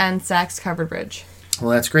 farms and Saks Covered Bridge.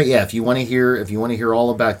 Well, that's great. Yeah, if you want to hear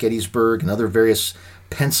all about Gettysburg and other various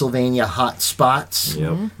Pennsylvania hot spots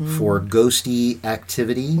for ghosty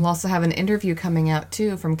activity. We'll also have an interview coming out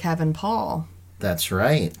too from Kevin Paul. That's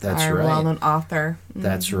right. That's our right. well-known author.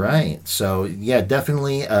 That's right. So, yeah,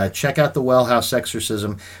 definitely check out the Well House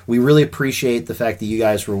Exorcism. We really appreciate the fact that you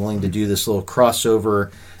guys were willing to do this little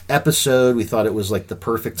crossover episode. We thought it was like the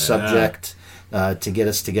perfect subject to get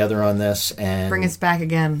us together on this. And Bring us back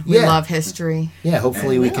again. We Yeah. love history. yeah,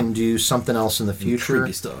 hopefully we can do something else in the future.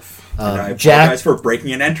 Creepy stuff. And I Jack- apologize for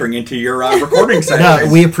breaking and entering into your recording session. No,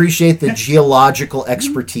 we appreciate the geological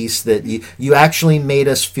expertise that you actually made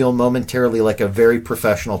us feel momentarily like a very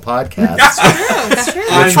professional podcast.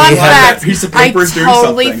 I Fun have that fact, piece of I paper doing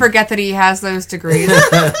totally something. forget that he has those degrees.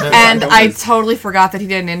 And I totally forgot that he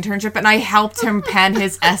did an internship, and I helped him pen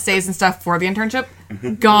his essays and stuff for the internship.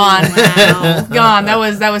 Gone. Gone. That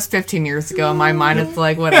was 15 years ago. In my mind, it's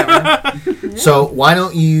like, whatever. So why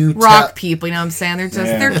don't you Rock people, you know what I'm saying? They're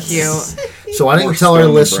cute. So why don't you More tell our stone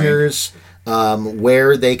than listeners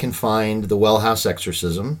where they can find the Well House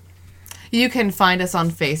Exorcism? You can find us on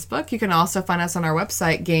Facebook. You can also find us on our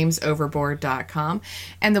website, gamesoverboard.com.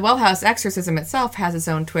 And the Well House Exorcism itself has its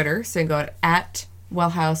own Twitter, so you can go at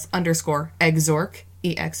wellhouse_exorc,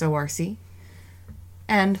 EXORC,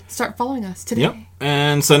 and start following us today. Yep.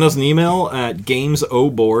 And send us an email at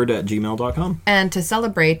gamesoboard@gmail.com. And to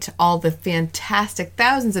celebrate all the fantastic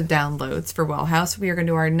thousands of downloads for Well House, we are going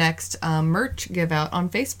to do our next merch give out on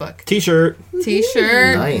Facebook. T-shirt.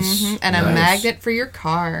 T-shirt. Nice. And a Nice. magnet for your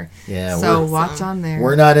car. Yeah, So we're- watch on there.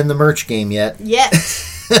 We're not in the merch game yet. Yet.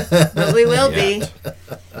 But we will be.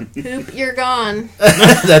 Poop, you're gone.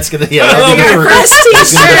 That's gonna that'll be Your the first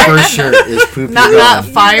that's gonna be the first shirt is poop. Not You're that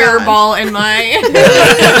gone. fireball in my...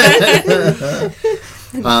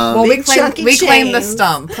 well, we Big claim chunky the chains.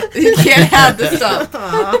 stump. You can't have the stump.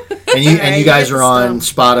 And you guys get are the on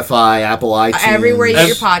Spotify, Apple, iTunes, Everywhere you get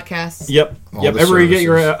your podcasts. Yep. All Yep. the Everywhere you get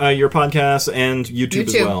services. your podcast and YouTube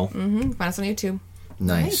as well. Mm-hmm. Find us on YouTube.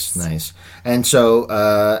 Nice. And so,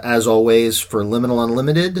 as always, for Liminal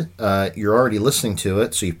Unlimited, you're already listening to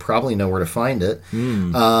it, so you probably know where to find it.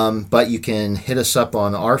 But you can hit us up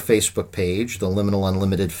on our Facebook page, the Liminal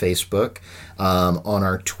Unlimited Facebook, on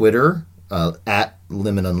our Twitter, at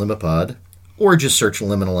Limin Unlimipod, or just search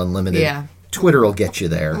Liminal Unlimited. Yeah. Twitter will get you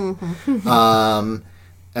there.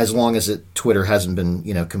 As long as Twitter hasn't been,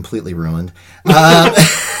 completely ruined.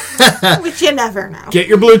 Which you never know. Get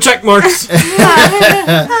your blue check marks.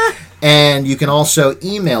 And you can also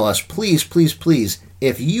email us, please,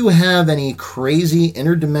 if you have any crazy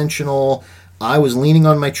interdimensional, I was leaning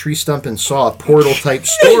on my tree stump and saw a portal type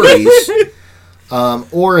stories,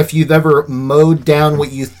 or if you've ever mowed down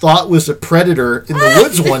what you thought was a predator in the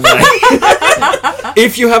woods one night,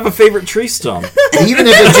 If you have a favorite tree stump. even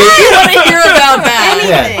if it just, I want to hear about that.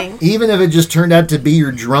 Anything. even if it just turned out to be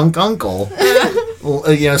your drunk uncle,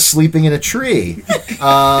 sleeping in a tree. If you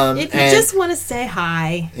and- just want to say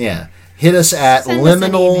hi. Yeah. Hit us at Send us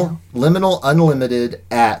an email.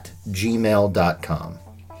 liminalunlimited@gmail.com.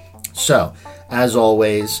 So, as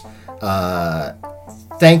always,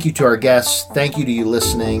 thank you to our guests. Thank you to you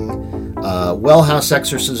listening. Well House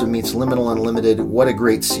Exorcism meets Liminal Unlimited. What a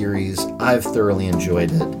great series. I've thoroughly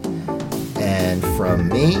enjoyed it. And from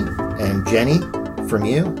me and Jenny, from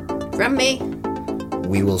you, From me.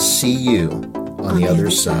 we will see you on the other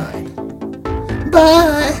side.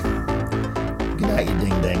 Bye. Good night, you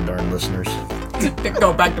ding-dang darn listeners.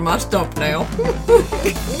 Go back to my stump now.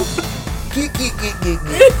 Geek, geek, geek, geek, geek.